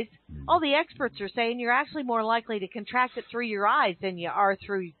guys. All the experts are saying you're actually more likely to contract it through your eyes than you are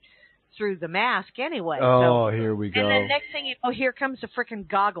through the mask anyway. Oh, so, here we go. And the next thing you know, here comes the frickin'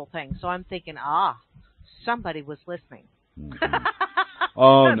 goggle thing. So I'm thinking, somebody was listening.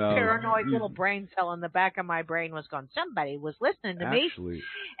 Oh, the no. paranoid little brain cell in the back of my brain was going, somebody was listening to me.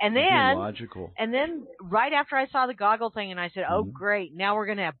 And then right after I saw the goggle thing and I said, oh, great, now we're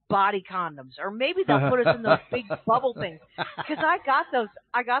going to have body condoms. Or maybe they'll put us in those big bubble things. Because I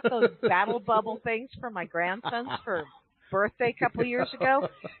got those battle bubble things for my grandsons for birthday a couple of years ago,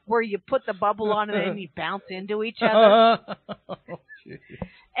 where you put the bubble on and then you bounce into each other.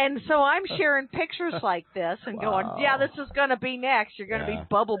 And so I'm sharing pictures like this and going, this is going to be next. You're going to be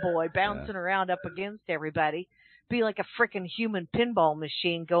Bubble Boy bouncing around up against everybody. Be like a freaking human pinball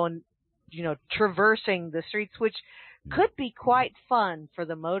machine going, traversing the streets, which could be quite fun for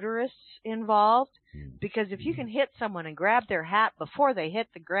the motorists involved. Because if you can hit someone and grab their hat before they hit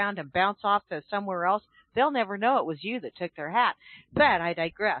the ground and bounce off to somewhere else, they'll never know it was you that took their hat. But I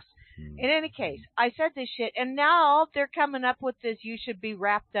digress. In any case, I said this shit, and now they're coming up with this, you should be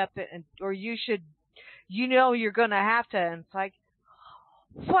wrapped up, or you should, you're going to have to, and it's like,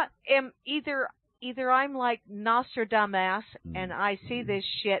 either I'm like Nostradamus, and I see this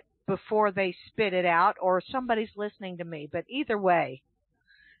shit before they spit it out, or somebody's listening to me. But either way,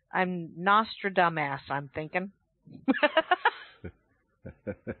 I'm Nostradamus, I'm thinking.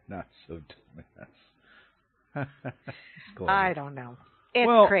 Not so dumbass. I don't know.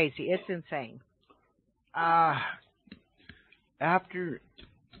 It's crazy. It's insane. After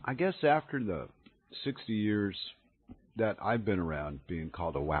the 60 years that I've been around being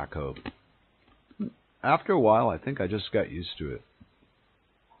called a wacko, after a while, I think I just got used to it.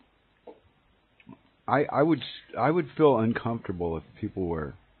 I would feel uncomfortable if people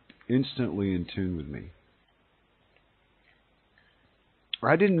were instantly in tune with me.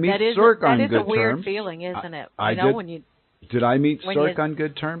 I didn't meet Cirque on good terms. That is a weird feeling, isn't it? Did I meet Cirque on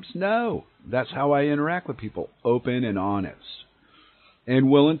good terms? No. That's how I interact with people, open and honest, and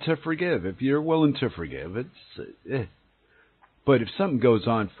willing to forgive. If you're willing to forgive, it's. But if something goes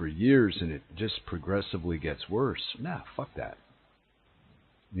on for years and it just progressively gets worse, fuck that.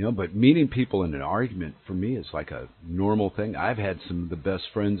 But meeting people in an argument for me is like a normal thing. I've had some of the best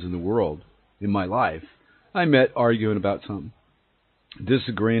friends in the world in my life. I met arguing about something,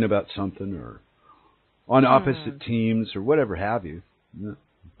 disagreeing about something, or on opposite teams or whatever have you.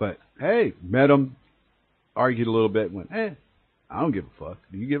 But, hey, met them, argued a little bit, and went, hey, I don't give a fuck.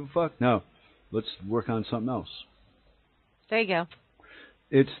 Do you give a fuck? No. Let's work on something else. There you go.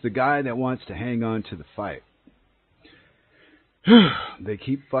 It's the guy that wants to hang on to the fight. They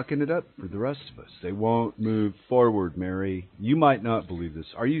keep fucking it up for the rest of us. They won't move forward, Mary. You might not believe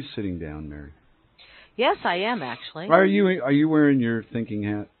this. Are you sitting down, Mary? Yes, I am, actually. Are you wearing your thinking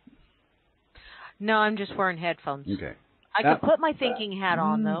hat? No, I'm just wearing headphones. Okay. I could put my thinking hat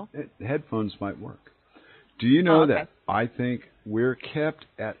on, though. Headphones might work. Do you know that I think we're kept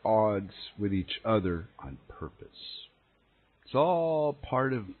at odds with each other on purpose? It's all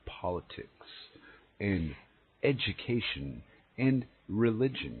part of politics and education and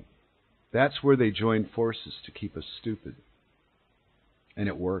religion. That's where they joined forces to keep us stupid. And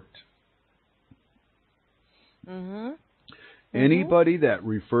it worked. Mm-hmm. Anybody that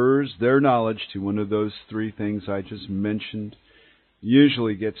refers their knowledge to one of those three things I just mentioned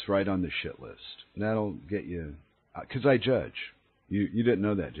usually gets right on the shit list. That'll get you... Because I judge. You didn't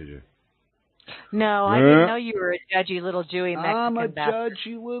know that, did you? No, I didn't know you were a judgy little Jewy Mexican I'm a bastard.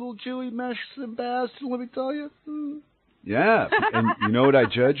 judgy little Jewy Mexican bastard, let me tell you. Yeah, and you know what I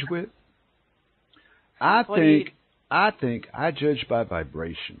judge with? I think I judge by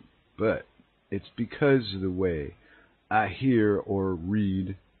vibration, but it's because of the way I hear or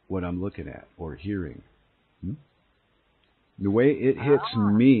read what I'm looking at or hearing. The way it hits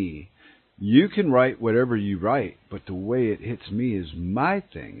me. You can write whatever you write, but the way it hits me is my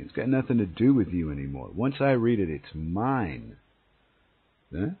thing. It's got nothing to do with you anymore. Once I read it, it's mine.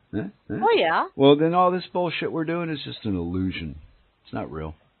 Oh, yeah. Well, then all this bullshit we're doing is just an illusion. It's not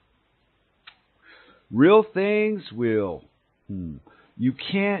real. Real things will. You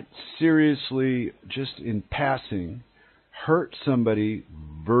can't seriously, just in passing, hurt somebody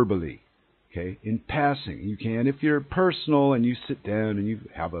verbally. Okay? In passing. You can if you're personal and you sit down and you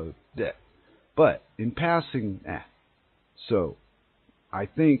have a... But in passing, So I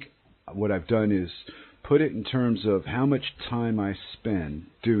think what I've done is put it in terms of how much time I spend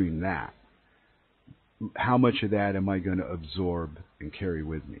doing that. How much of that am I going to absorb and carry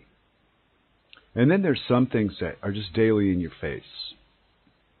with me? And then there's some things that are just daily in your face.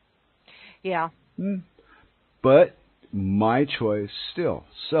 Yeah. But my choice still.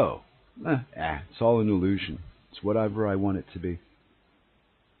 So, it's all an illusion. It's whatever I want it to be.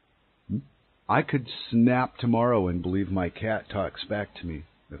 I could snap tomorrow and believe my cat talks back to me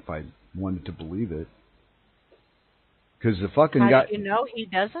if I wanted to believe it. Because the fucking guy... How do you know he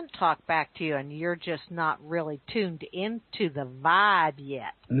doesn't talk back to you and you're just not really tuned into the vibe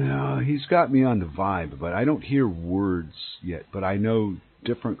yet? No, he's got me on the vibe, but I don't hear words yet. But I know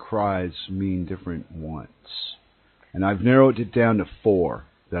different cries mean different wants. And I've narrowed it down to 4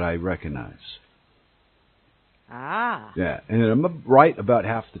 that I recognize. Yeah, and I'm right about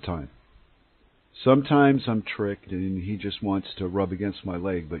half the time. Sometimes I'm tricked and he just wants to rub against my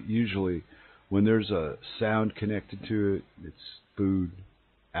leg, but usually when there's a sound connected to it, it's food,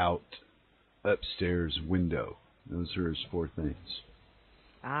 out, upstairs, window. Those are his 4 things.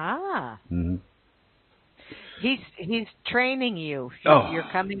 Mm-hmm. He's training you.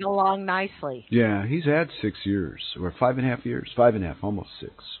 You're coming along nicely. Yeah, he's had 6 years, or 5.5 years. 5.5, almost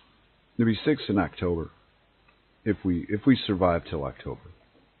 6. It'll be 6 in October, if we survive till October.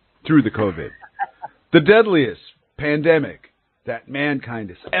 Through the COVID. The deadliest pandemic that mankind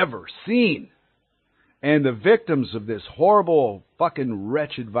has ever seen. And the victims of this horrible, fucking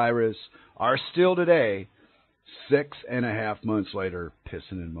wretched virus are still today 6.5 months later,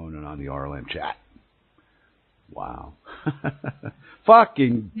 pissing and moaning on the RLM chat. Wow.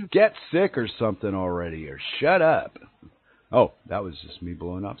 Fucking get sick or something already, or shut up. Oh, that was just me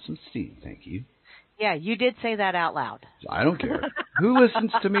blowing off some steam. Thank you. Yeah, you did say that out loud. I don't care. Who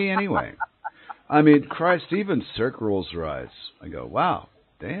listens to me anyway? I mean, Christ, even Cirque rolls her eyes. I go, wow,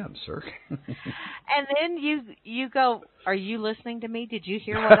 damn, Cirque. And then you go, are you listening to me? Did you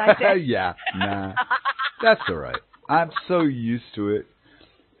hear what I said? Yeah, nah. That's all right. I'm so used to it.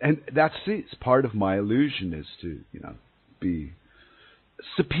 And it's part of my illusion is to, be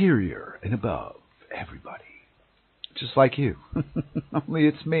superior and above everybody. Just like you. Only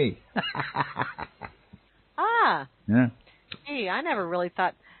it's me. Yeah. Gee, I never really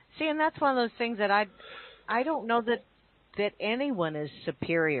thought. See, and that's one of those things that I don't know that anyone is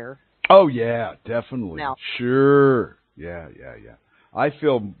superior. Oh, yeah, definitely. No. Sure. Yeah. I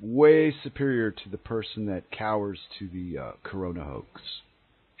feel way superior to the person that cowers to the corona hoax.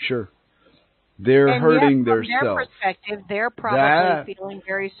 Sure. They're and hurting yet, from themselves. their perspective, they're probably feeling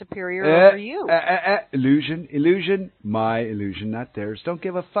very superior over you. Illusion. My illusion, not theirs. Don't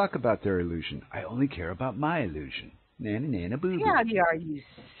give a fuck about their illusion. I only care about my illusion. Nana, nana, boo. Yeah, you are, you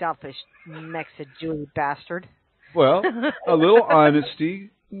selfish Mexican bastard. Well, a little honesty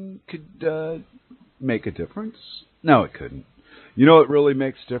could make a difference. No, it couldn't. You know what really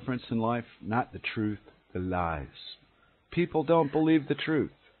makes a difference in life? Not the truth, the lies. People don't believe the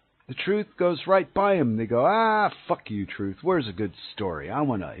truth. The truth goes right by them. They go, fuck you, truth. Where's a good story? I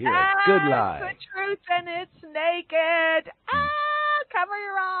want to hear a good lie. The truth and it's naked. Cover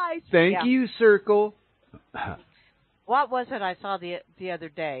your eyes. Thank you, Circle. What was it I saw the other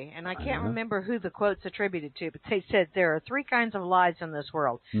day? And I can't remember who the quote's attributed to, but they said there are 3 kinds of lies in this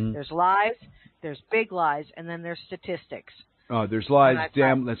world. There's lies, there's big lies, and then there's statistics. Oh, there's lies,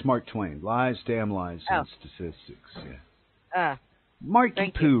 that's Mark Twain. Lies, damn lies, and statistics. Yeah.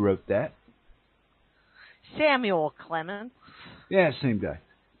 Marky Poo wrote that. Samuel Clemens. Yeah, same guy.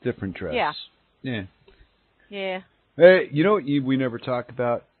 Different dress. Yeah. Hey, you know what we never talk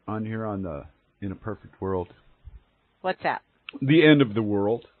about on here on the In a Perfect World? What's that? The end of the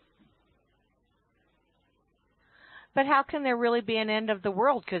world. But how can there really be an end of the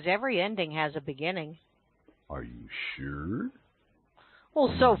world? Because every ending has a beginning. Are you sure?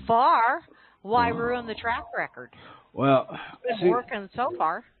 Well, so far, why ruin the track record? Well, it's been working so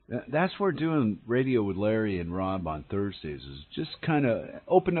far. That's where doing radio with Larry and Rob on Thursdays is just kind of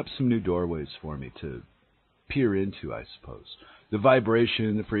open up some new doorways for me to peer into, I suppose. The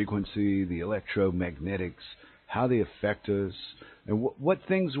vibration, the frequency, the electromagnetics, how they affect us, and what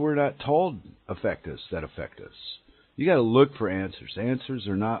things we're not told affect us that affect us. You got to look for answers. Answers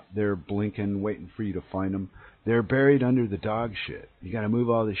are not there blinking, waiting for you to find them. They're buried under the dog shit. You got to move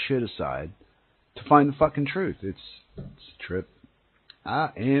all the shit aside to find the fucking truth. It's a trip. I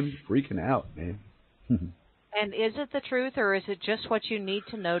am freaking out, man. And is it the truth, or is it just what you need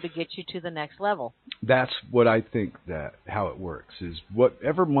to know to get you to the next level? That's what I think that how it works is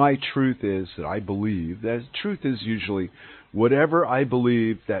whatever my truth is that I believe. That truth is usually whatever I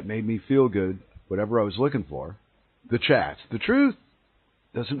believe that made me feel good, whatever I was looking for. The chat's the truth.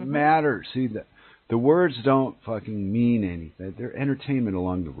 Doesn't matter. See, the words don't fucking mean anything. They're entertainment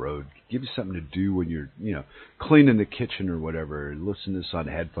along the road. Give you something to do when you're, cleaning the kitchen or whatever. Listen to this on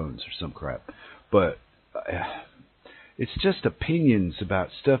headphones or some crap. But it's just opinions about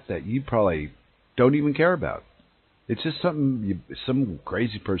stuff that you probably don't even care about. It's just something some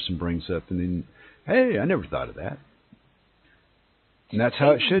crazy person brings up, and then, hey, I never thought of that. And that's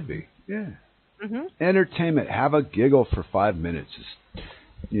how it should be. Yeah. Entertainment. Have a giggle for 5 minutes.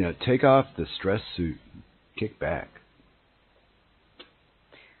 Just, take off the stress suit. Kick back.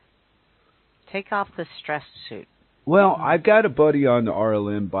 Take off the stress suit. Well, I've got a buddy on the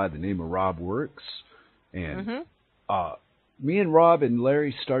RLM by the name of Rob Works. And me and Rob and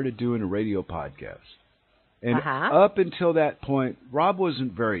Larry started doing a radio podcast. And up until that point, Rob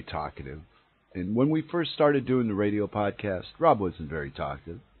wasn't very talkative. And when we first started doing the radio podcast, Rob wasn't very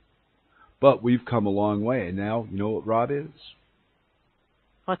talkative. But we've come a long way. And now, you know what Rob is?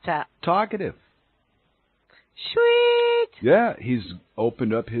 What's that? Talkative. Sweet. Yeah, he's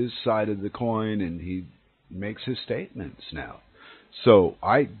opened up his side of the coin, and he makes his statements now. So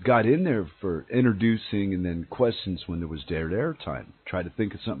I got in there for introducing and then questions when there was dead time. Try to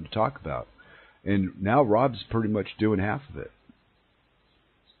think of something to talk about. And now Rob's pretty much doing half of it.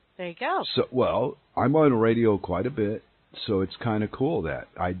 There you go. So, well, I'm on the radio quite a bit, so it's kind of cool that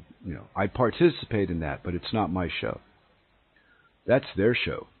I participate in that, but it's not my show. That's their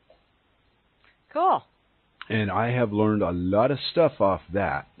show. Cool. And I have learned a lot of stuff off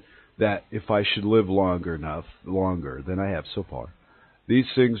that that if I should live longer than I have so far, these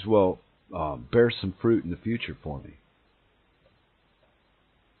things will bear some fruit in the future for me.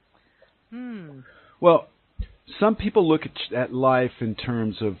 Well, some people look at life in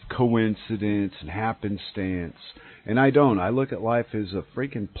terms of coincidence and happenstance, and I don't. I look at life as a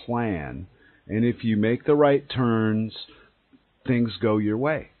freaking plan, and if you make the right turns, things go your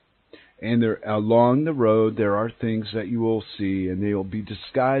way. And along the road, there are things that you will see, and they will be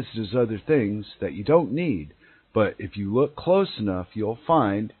disguised as other things that you don't need. But if you look close enough, you'll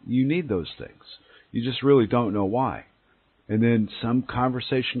find you need those things. You just really don't know why. And then some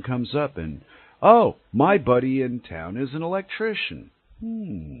conversation comes up, and, oh, my buddy in town is an electrician.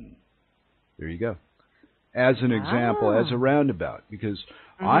 There you go. As an example, as a roundabout, because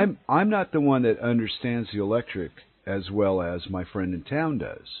I'm not the one that understands the electric as well as my friend in town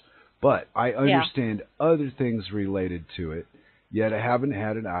does. But I understand other things related to it, yet I haven't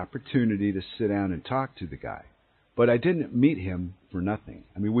had an opportunity to sit down and talk to the guy. But I didn't meet him for nothing.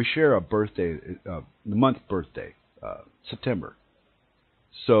 I mean, we share a birthday, the month birthday, September.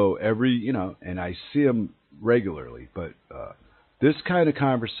 So and I see him regularly. But this kind of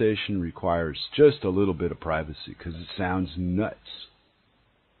conversation requires just a little bit of privacy because it sounds nuts.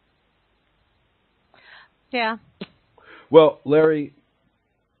 Yeah. Well, Larry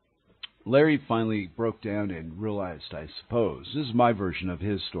finally broke down and realized, I suppose, this is my version of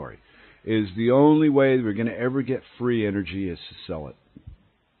his story, is the only way we're going to ever get free energy is to sell it.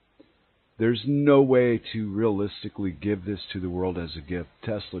 There's no way to realistically give this to the world as a gift.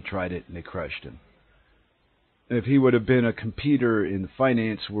 Tesla tried it and they crushed him. If he would have been a competitor in the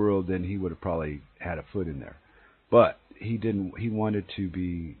finance world, then he would have probably had a foot in there. But he didn't. He wanted to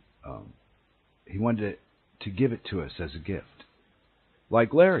be. He wanted to give it to us as a gift.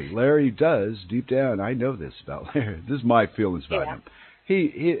 Like Larry. Larry does, deep down, I know this about Larry. This is my feelings about him.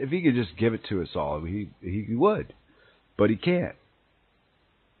 He if he could just give it to us all, he would. But he can't.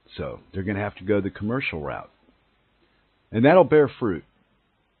 So they're going to have to go the commercial route. And that'll bear fruit.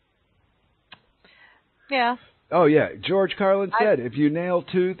 Yeah. Oh, yeah. George Carlin said, if you nail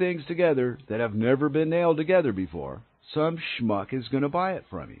two things together that have never been nailed together before, some schmuck is going to buy it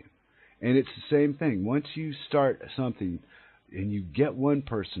from you. And it's the same thing. Once you start something and you get one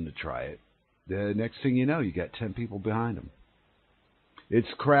person to try it, the next thing you know, you got 10 people behind them. It's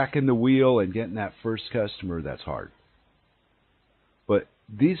cracking the wheel and getting that first customer that's hard. But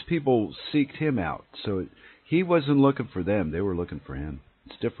these people seeked him out, so he wasn't looking for them. They were looking for him.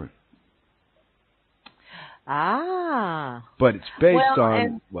 It's different. But it's based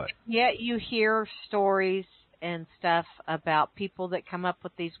on what? Yet you hear stories and stuff about people that come up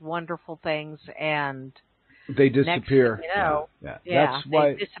with these wonderful things and they disappear. Next thing you know, That's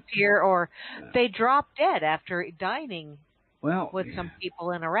why they disappear or they drop dead after dining with some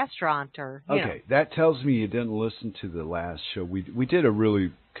people in a restaurant or you know. That tells me you didn't listen to the last show. We did a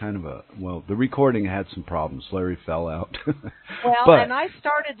really kind of the recording had some problems. Larry fell out. And I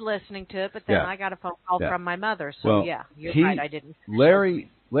started listening to it, but then I got a phone call from my mother. So you're right, I didn't.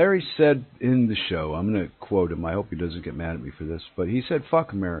 Larry said in the show, I'm going to quote him. I hope he doesn't get mad at me for this, but he said,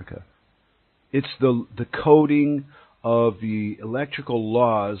 "Fuck America." It's the coding of the electrical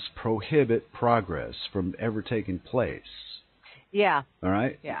laws prohibit progress from ever taking place. Yeah. All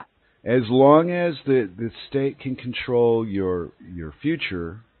right? Yeah. As long as the state can control your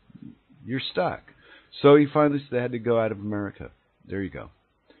future, you're stuck. So he finally had to go out of America. There you go.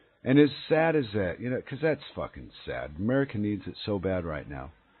 And as sad as that, because that's fucking sad. America needs it so bad right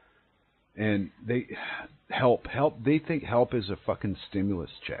now. And they they think help is a fucking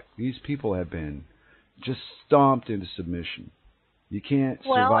stimulus check. These people have been just stomped into submission. You can't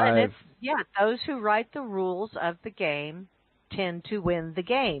survive. And those who write the rules of the game tend to win the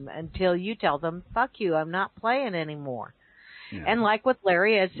game until you tell them, "Fuck you, I'm not playing anymore." Yeah. And like with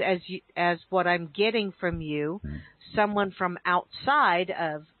Larry, as what I'm getting from you, someone from outside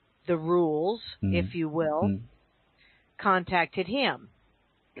of the rules, if you will, contacted him.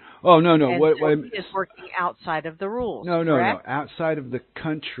 Oh no! And what he is working outside of the rules. No, correct? Outside of the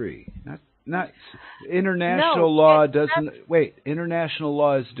country. Not international law doesn't. Wait, international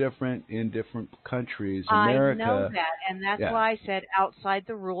law is different in different countries. America. I know that, and that's why I said outside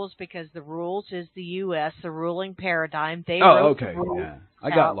the rules, because the rules is the U.S., the ruling paradigm. They wrote the rules. Yeah.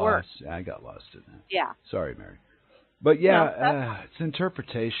 I got lost. I got lost in that. Yeah. Sorry, Mary. But it's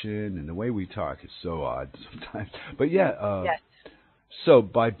interpretation, and the way we talk is so odd sometimes. But yes. So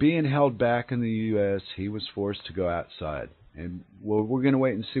by being held back in the U.S., he was forced to go outside, and we're going to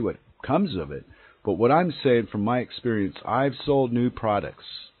wait and see what comes of it. But what I'm saying from my experience, I've sold new products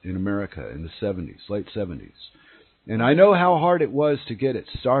in America in the 70s, late 70s, And I know how hard it was to get it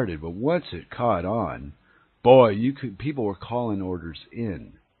started, but once it caught on, boy, people were calling orders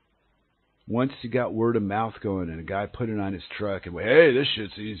in. Once you got word of mouth going and a guy put it on his truck and went, hey, this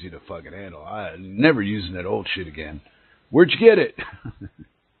shit's easy to fucking handle. I'm never using that old shit again. Where'd you get it?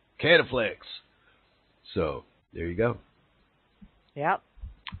 Cataflex. So, there you go. Yep.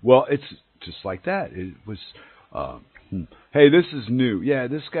 Well, it's just like that. It was, hey, this is new. Yeah,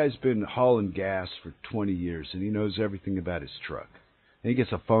 this guy's been hauling gas for 20 years, and he knows everything about his truck. And he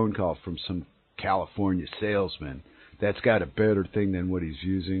gets a phone call from some California salesman that's got a better thing than what he's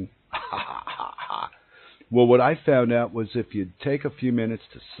using. Well, what I found out was if you take a few minutes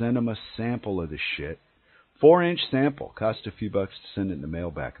to send them a sample of the shit, 4-inch sample, cost a few bucks to send it in the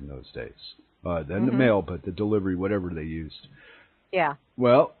mail back in those days. Then the mail, but the delivery, whatever they used. Yeah.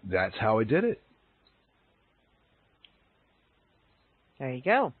 Well, that's how I did it. There you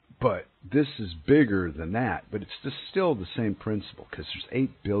go. But this is bigger than that. But it's still the same principle because there's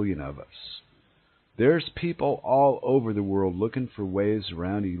 8 billion of us. There's people all over the world looking for ways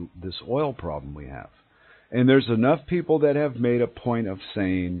around this oil problem we have. And there's enough people that have made a point of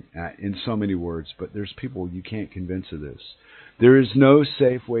saying, in so many words, but there's people you can't convince of this. There is no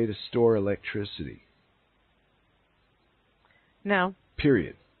safe way to store electricity. No.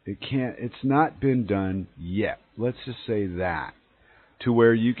 Period. It's not been done yet. Let's just say that. To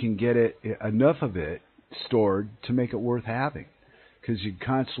where you can get enough of it stored to make it worth having. Because you're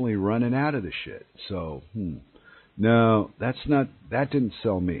constantly running out of the shit. So, no, that didn't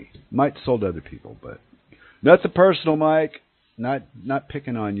sell me. Might sold other people, but nothing personal, Mike. Not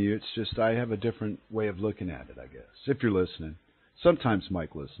picking on you. It's just I have a different way of looking at it, I guess. If you're listening, sometimes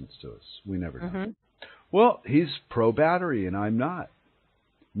Mike listens to us. We never know. Well, he's pro battery, and I'm not.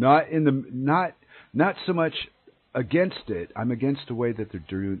 Not so much against it. I'm against the way that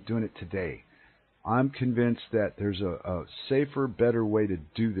they're doing it today. I'm convinced that there's a safer, better way to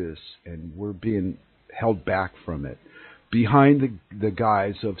do this, and we're being held back from it behind the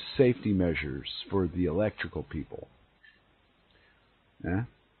guise of safety measures for the electrical people. Yeah?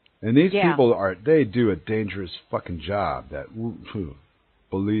 And these people they do a dangerous fucking job,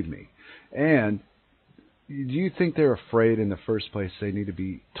 believe me. And do you think they're afraid in the first place they need to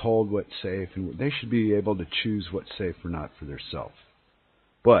be told what's safe, and they should be able to choose what's safe or not for themselves?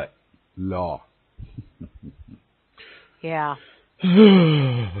 But law. Yeah.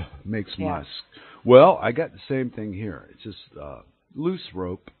 Makes musk. Well, I got the same thing here. It's just loose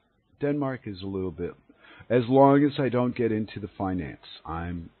rope. Denmark is a little bit. As long as I don't get into the finance,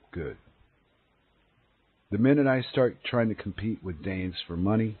 I'm good. The minute I start trying to compete with Danes for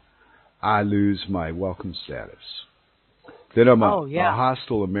money, I lose my welcome status. Then I'm a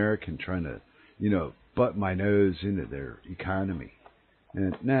hostile American trying to, butt my nose into their economy.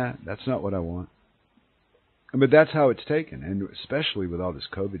 And that's not what I want. But that's how it's taken, and especially with all this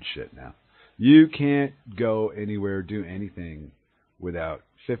COVID shit now. You can't go anywhere, do anything without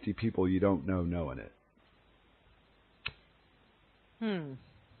 50 people you don't know knowing it.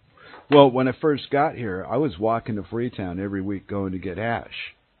 Well, when I first got here, I was walking to Freetown every week going to get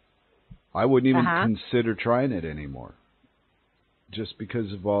hash. I wouldn't even consider trying it anymore. Just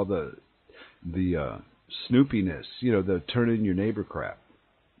because of all the snoopiness, the turn in your neighbor crap.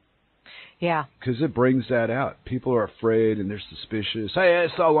 Yeah. Because it brings that out. People are afraid and they're suspicious. Hey,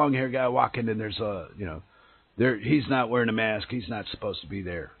 I saw a long-haired guy walking and there's he's not wearing a mask. He's not supposed to be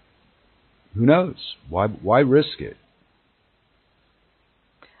there. Who knows? Why risk it?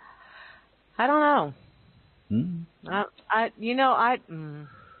 I don't know.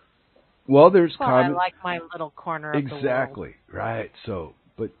 Well, there's I like my little corner of the world. Exactly. Right. So,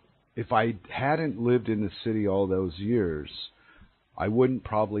 but if I hadn't lived in the city all those years, I wouldn't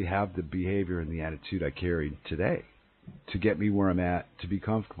probably have the behavior and the attitude I carried today to get me where I'm at, to be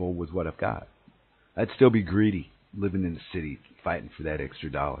comfortable with what I've got. I'd still be greedy, living in the city, fighting for that extra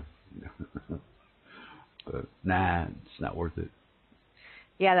dollar. But it's not worth it.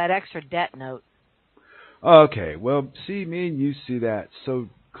 Yeah, that extra debt note. Okay, well, see, me and you see that so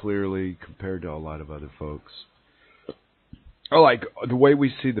clearly compared to a lot of other folks. Or like the way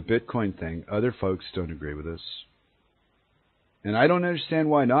we see the Bitcoin thing, other folks don't agree with us. And I don't understand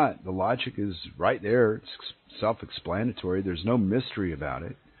why not. The logic is right there. It's self-explanatory. There's no mystery about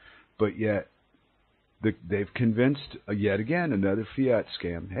it. But yet, they've convinced, yet again, another fiat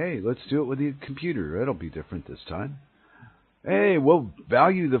scam. Hey, let's do it with the computer. It'll be different this time. Hey, we'll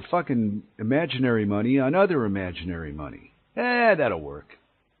value the fucking imaginary money on other imaginary money. That'll work.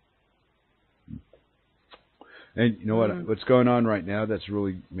 And you know what's going on right now that's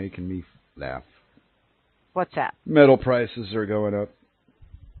really making me laugh? What's that? Metal prices are going up.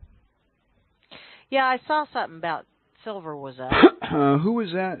 Yeah, I saw something about silver was up. Who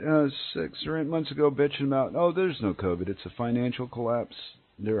was that 6 or 8 months ago bitching about, oh, there's no COVID, it's a financial collapse.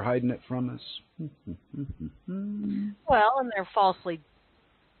 They're hiding it from us. Well, and they're falsely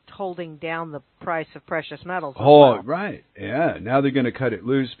holding down the price of precious metals. Oh, well. right. Yeah. Now they're going to cut it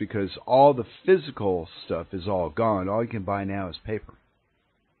loose because all the physical stuff is all gone. All you can buy now is paper.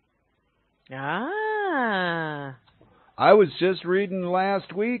 Ah. I was just reading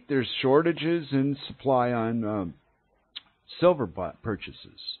last week there's shortages in supply on silver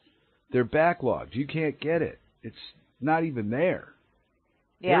purchases. They're backlogged. You can't get it. It's not even there.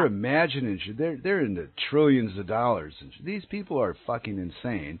 Yeah. They're imagining shit. They're into trillions of dollars. And these people are fucking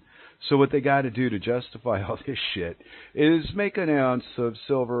insane. So what they got to do to justify all this shit is make an ounce of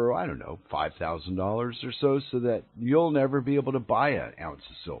silver, I don't know, $5,000 or so that you'll never be able to buy an ounce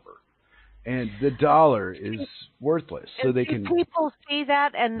of silver. And the dollar is worthless. So they can. People see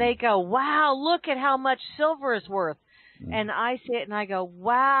that and they go, "Wow, look at how much silver is worth." And I see it and I go,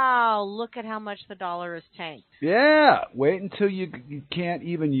 "Wow, look at how much the dollar is tanked." Yeah, wait until you can't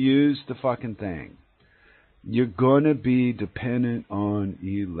even use the fucking thing. You're going to be dependent on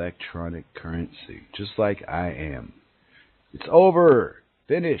electronic currency, just like I am. It's over.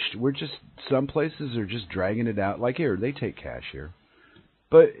 Finished. Some places are just dragging it out. Like here, they take cash here.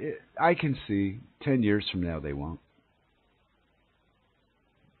 But I can see 10 years from now they won't.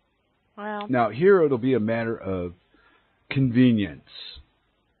 Well, now, here it'll be a matter of convenience.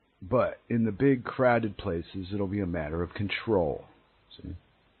 But in the big crowded places, it'll be a matter of control. See?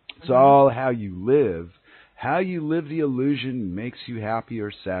 It's all how you live. How you live the illusion makes you happy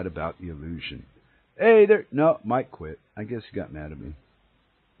or sad about the illusion. Hey, no, Mike quit. I guess he got mad at me.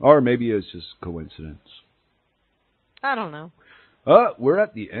 Or maybe it was just coincidence. I don't know. We're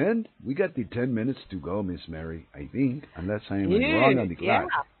at the end. We got the 10 minutes to go, Miss Mary, I think. Unless I am wrong on the clock.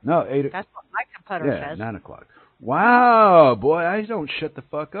 Yeah. No, 8 That's what my computer says. 9 o'clock. Wow, boy, I don't shut the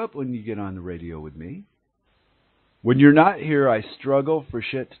fuck up when you get on the radio with me. When you're not here, I struggle for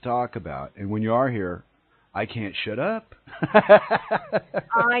shit to talk about. And when you are here, I can't shut up.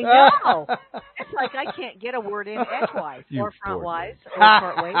 I know. It's like I can't get a word in edgewise or frontwise or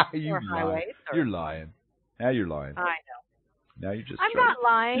shortways or highways. You're lying. Now you're lying. I know. Now you're just I'm not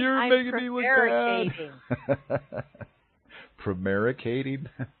lying. You're making me look bad. Prevaricating?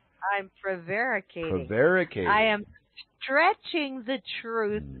 I'm prevaricating. Prevaricating. I am stretching the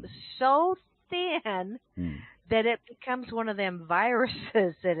truth so thin that it becomes one of them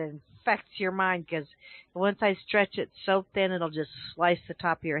viruses that infects your mind, because once I stretch it so thin, it'll just slice the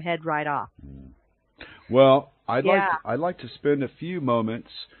top of your head right off. Well, I'd like to spend a few moments.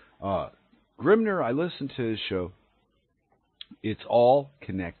 Grimner, I listened to his show. It's all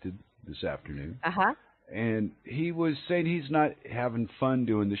connected this afternoon. Uh-huh. And he was saying he's not having fun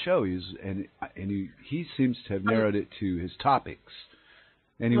doing the show. He seems to have narrowed it to his topics.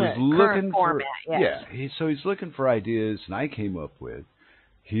 And he was looking for format, yes. He's looking for ideas, and I came up with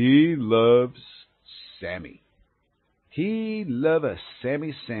he loves Sammy. He loves a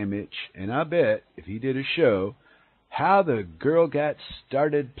Sammy sandwich, and I bet if he did a show, how the girl got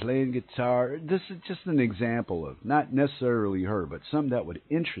started playing guitar. This is just an example of not necessarily her, but something that would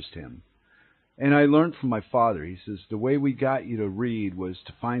interest him. And I learned from my father. He says, the way we got you to read was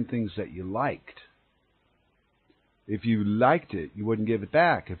to find things that you liked. If you liked it, you wouldn't give it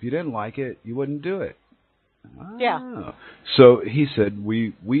back. If you didn't like it, you wouldn't do it. Yeah. So he said,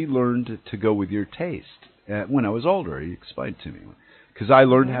 we learned to go with your taste. When I was older, he explained to me. Because I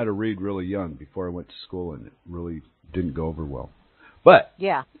learned how to read really young before I went to school, and it really didn't go over well. But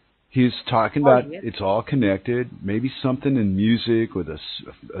he's talking about it's all connected, maybe something in music with a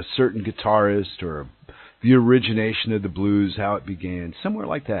certain guitarist or the origination of the blues, how it began, somewhere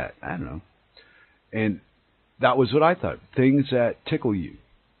like that. I don't know. And that was what I thought, things that tickle you.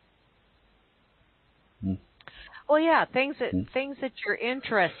 Well, yeah, things that you're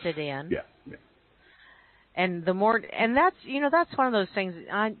interested in. Yeah. And the more, and that's one of those things.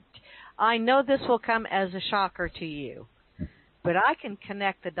 I know this will come as a shocker to you, but I can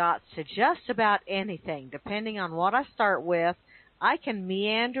connect the dots to just about anything, depending on what I start with. I can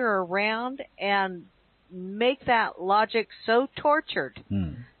meander around and make that logic so tortured,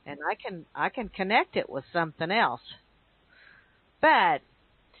 and I can connect it with something else. But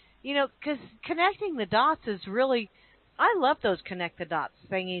because connecting the dots is really, I love those connect the dots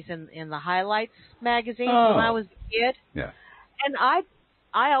thingies in the highlights magazines when I was a kid. Yeah. And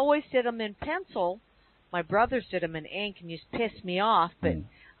I always did them in pencil. My brothers did them in ink and used to piss me off, but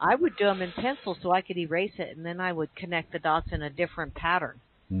I would do them in pencil so I could erase it, and then I would connect the dots in a different pattern.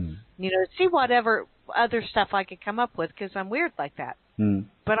 See whatever other stuff I could come up with, because I'm weird like that.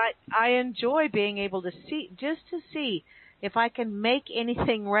 But I enjoy being able to see if I can make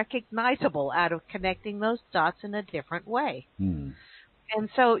anything recognizable out of connecting those dots in a different way. And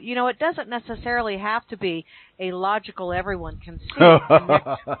so, it doesn't necessarily have to be a logical everyone can see.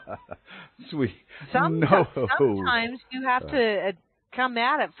 Sweet. Sometimes you have to come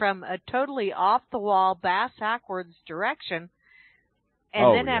at it from a totally off-the-wall, bass-backwards direction,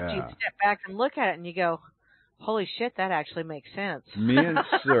 and then after you step back and look at it and you go, holy shit, that actually makes sense. Me and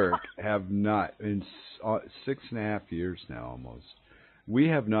Cirque have not, in 6.5 years now almost, we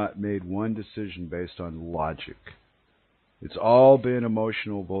have not made one decision based on logic. It's all been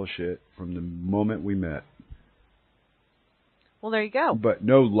emotional bullshit from the moment we met. Well, there you go. But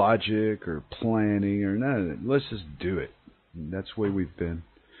no logic or planning or none of it. Let's just do it. And that's the way we've been.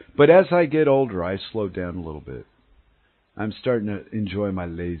 But as I get older, I slow down a little bit. I'm starting to enjoy my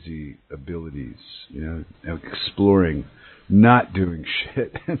lazy abilities, exploring, not doing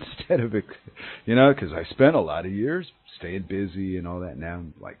shit instead of, because I spent a lot of years staying busy and all that. Now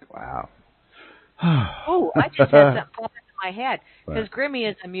I'm like, wow. Oh, I just had something pop into my head because Grammy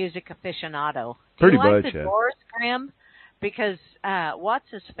is a music aficionado. Do Pretty you like much, the Doors, Grim? Because what's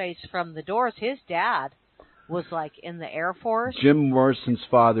his face from the Doors? His dad was like in the Air Force. Jim Morrison's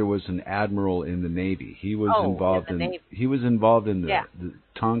father was an admiral in the Navy. He was involved in Navy. He was involved in the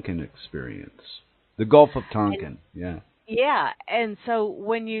Tonkin experience, the Gulf of Tonkin. Yeah, and so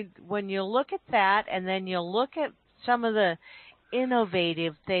when you look at that, and then you look at some of the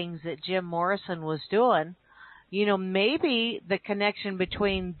innovative things that Jim Morrison was doing, maybe the connection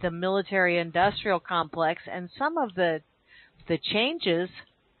between the military-industrial complex and some of the changes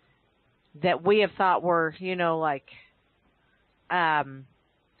that we have thought were,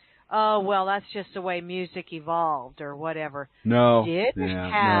 oh, well, that's just the way music evolved or whatever. No. Did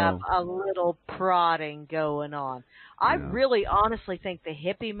have a little prodding going on. I really honestly think the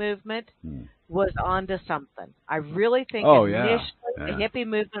hippie movement was onto something. I really think initially the hippie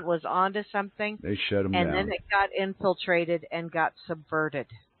movement was onto something. They shut them down. And then it got infiltrated and got subverted.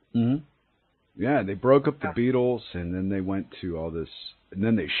 Mm-hmm. Yeah, they broke up the Beatles, and then they went to all this, and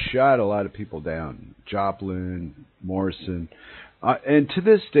then they shot a lot of people down. Joplin, Morrison. And to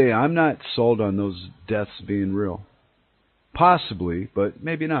this day, I'm not sold on those deaths being real. Possibly, but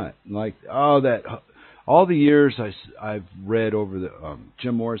maybe not. Like, all the years I've read over the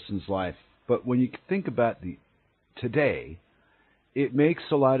Jim Morrison's life, but when you think about today, it makes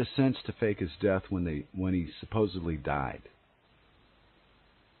a lot of sense to fake his death when he supposedly died.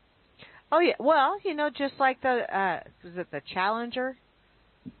 Oh yeah, well, just like was it the Challenger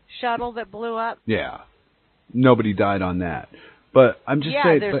shuttle that blew up? Yeah, nobody died on that. But I'm just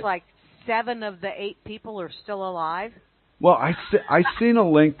saying. Yeah, there's like 7 of the 8 people are still alive. Well, I seen a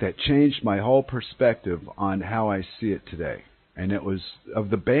link that changed my whole perspective on how I see it today, and it was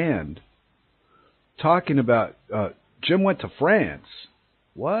of the band talking about Jim went to France.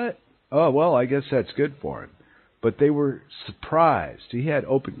 What? Oh, well, I guess that's good for him. But they were surprised. He had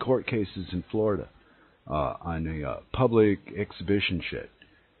open court cases in Florida on a public exhibition shit.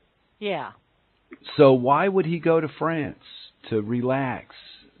 Yeah. So why would he go to France to relax?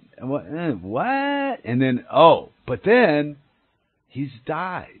 What? And then, but then he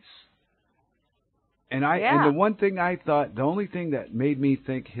dies. And and the one thing I thought, the only thing that made me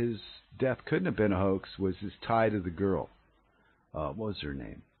think his death couldn't have been a hoax was his tie to the girl. What was her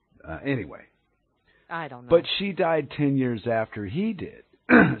name? Anyway. I don't know. But she died 10 years after he did,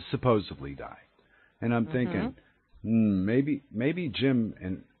 supposedly died. And I'm thinking, maybe Jim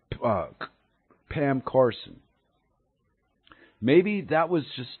and Pam Carson, maybe that was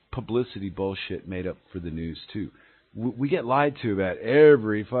just publicity bullshit made up for the news, too. We get lied to about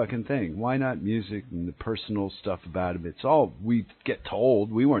every fucking thing. Why not music and the personal stuff about him? It's all we get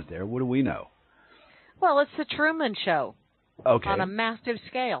told. We weren't there. What do we know? Well, it's the Truman Show on a massive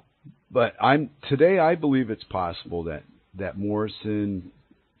scale. But today I believe it's possible that Morrison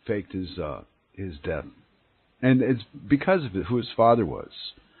faked his death, and it's because of who his father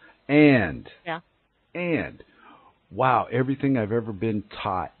was, and wow, everything I've ever been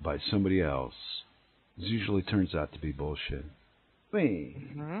taught by somebody else usually turns out to be bullshit.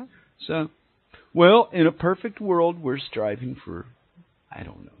 Mm-hmm. So, well, in a perfect world, we're striving for, I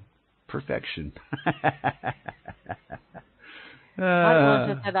don't know, perfection. What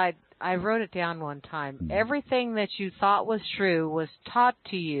was it that I wrote it down one time. Everything that you thought was true was taught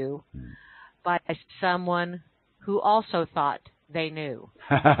to you by someone who also thought they knew.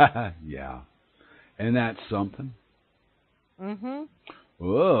 Yeah. And that's something. Mm-hmm.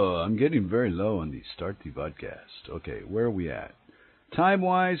 Whoa, I'm getting very low on the Start the Podcast. Okay, where are we at?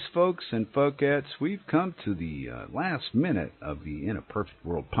 time-wise, folks and folkettes, we've come to the last minute of the In a Perfect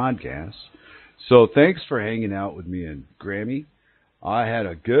World podcast. So thanks for hanging out with me and Grammy. I had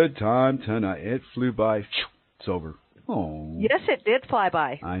a good time tonight. It flew by. It's over. Oh. Yes, it did fly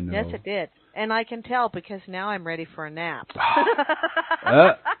by. I know. Yes, it did. And I can tell because now I'm ready for a nap.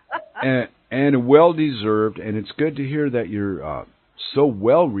 And well-deserved. And it's good to hear that you're so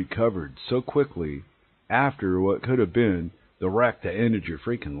well recovered so quickly after what could have been the wreck that ended your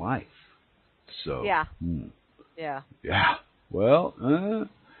freaking life. So yeah. Yeah. Well,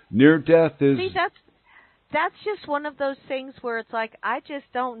 near death is. See, that's just one of those things where it's like I just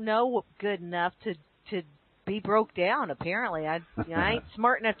don't know good enough to be broke down. Apparently, I ain't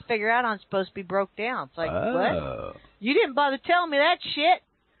smart enough to figure out I'm supposed to be broke down. It's like what? You didn't bother telling me that shit.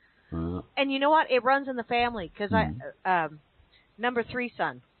 And you know what? It runs in the family because I number 3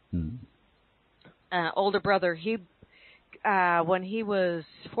 son, older brother. He when he was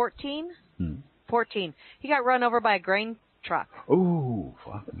 14, he got run over by a grain truck. Oh,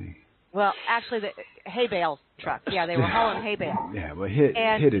 fuck me. Well, actually, the hay bale truck. Yeah, they were hauling hay bale. Yeah, but hit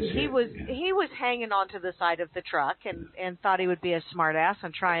his he head. He was hanging onto the side of the truck and thought he would be a smart ass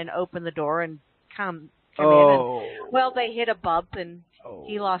and try and open the door and come in. And, well, they hit a bump and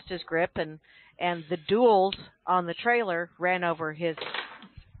he lost his grip and the duals on the trailer ran over his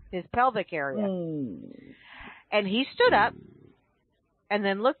pelvic area. And he stood up and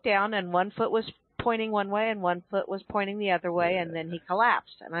then looked down and one foot was pointing one way and one foot was pointing the other way, and then he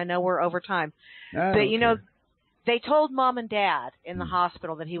collapsed. And I know we're over time. But, you know, they told Mom and Dad in the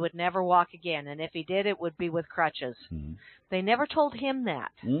hospital that he would never walk again, and if he did, it would be with crutches. They never told him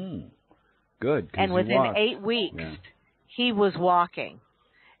that. Good. And within 8 weeks, he was walking.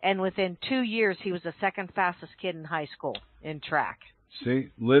 And within 2 years, he was the second fastest kid in high school in track. See,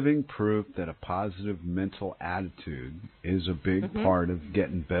 living proof that a positive mental attitude is a big part of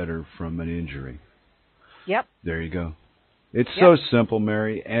getting better from an injury. Yep. There you go. It's so simple,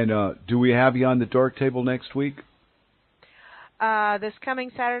 Mary. And do we have you on the Dork Table next week? This coming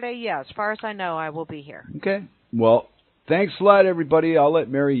Saturday, yeah. As far as I know, I will be here. Okay. Well, thanks a lot, everybody. I'll let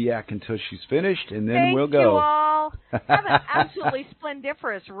Mary yak until she's finished, and then we'll go. Thank you all. Have an absolutely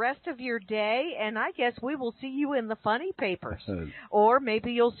splendiferous rest of your day, and I guess we will see you in the funny papers. Or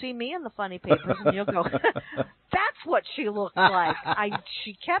maybe you'll see me in the funny papers, and you'll go, that's what she looks like.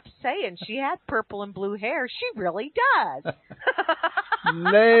 She kept saying she had purple and blue hair. She really does.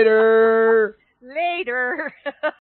 Later. Later.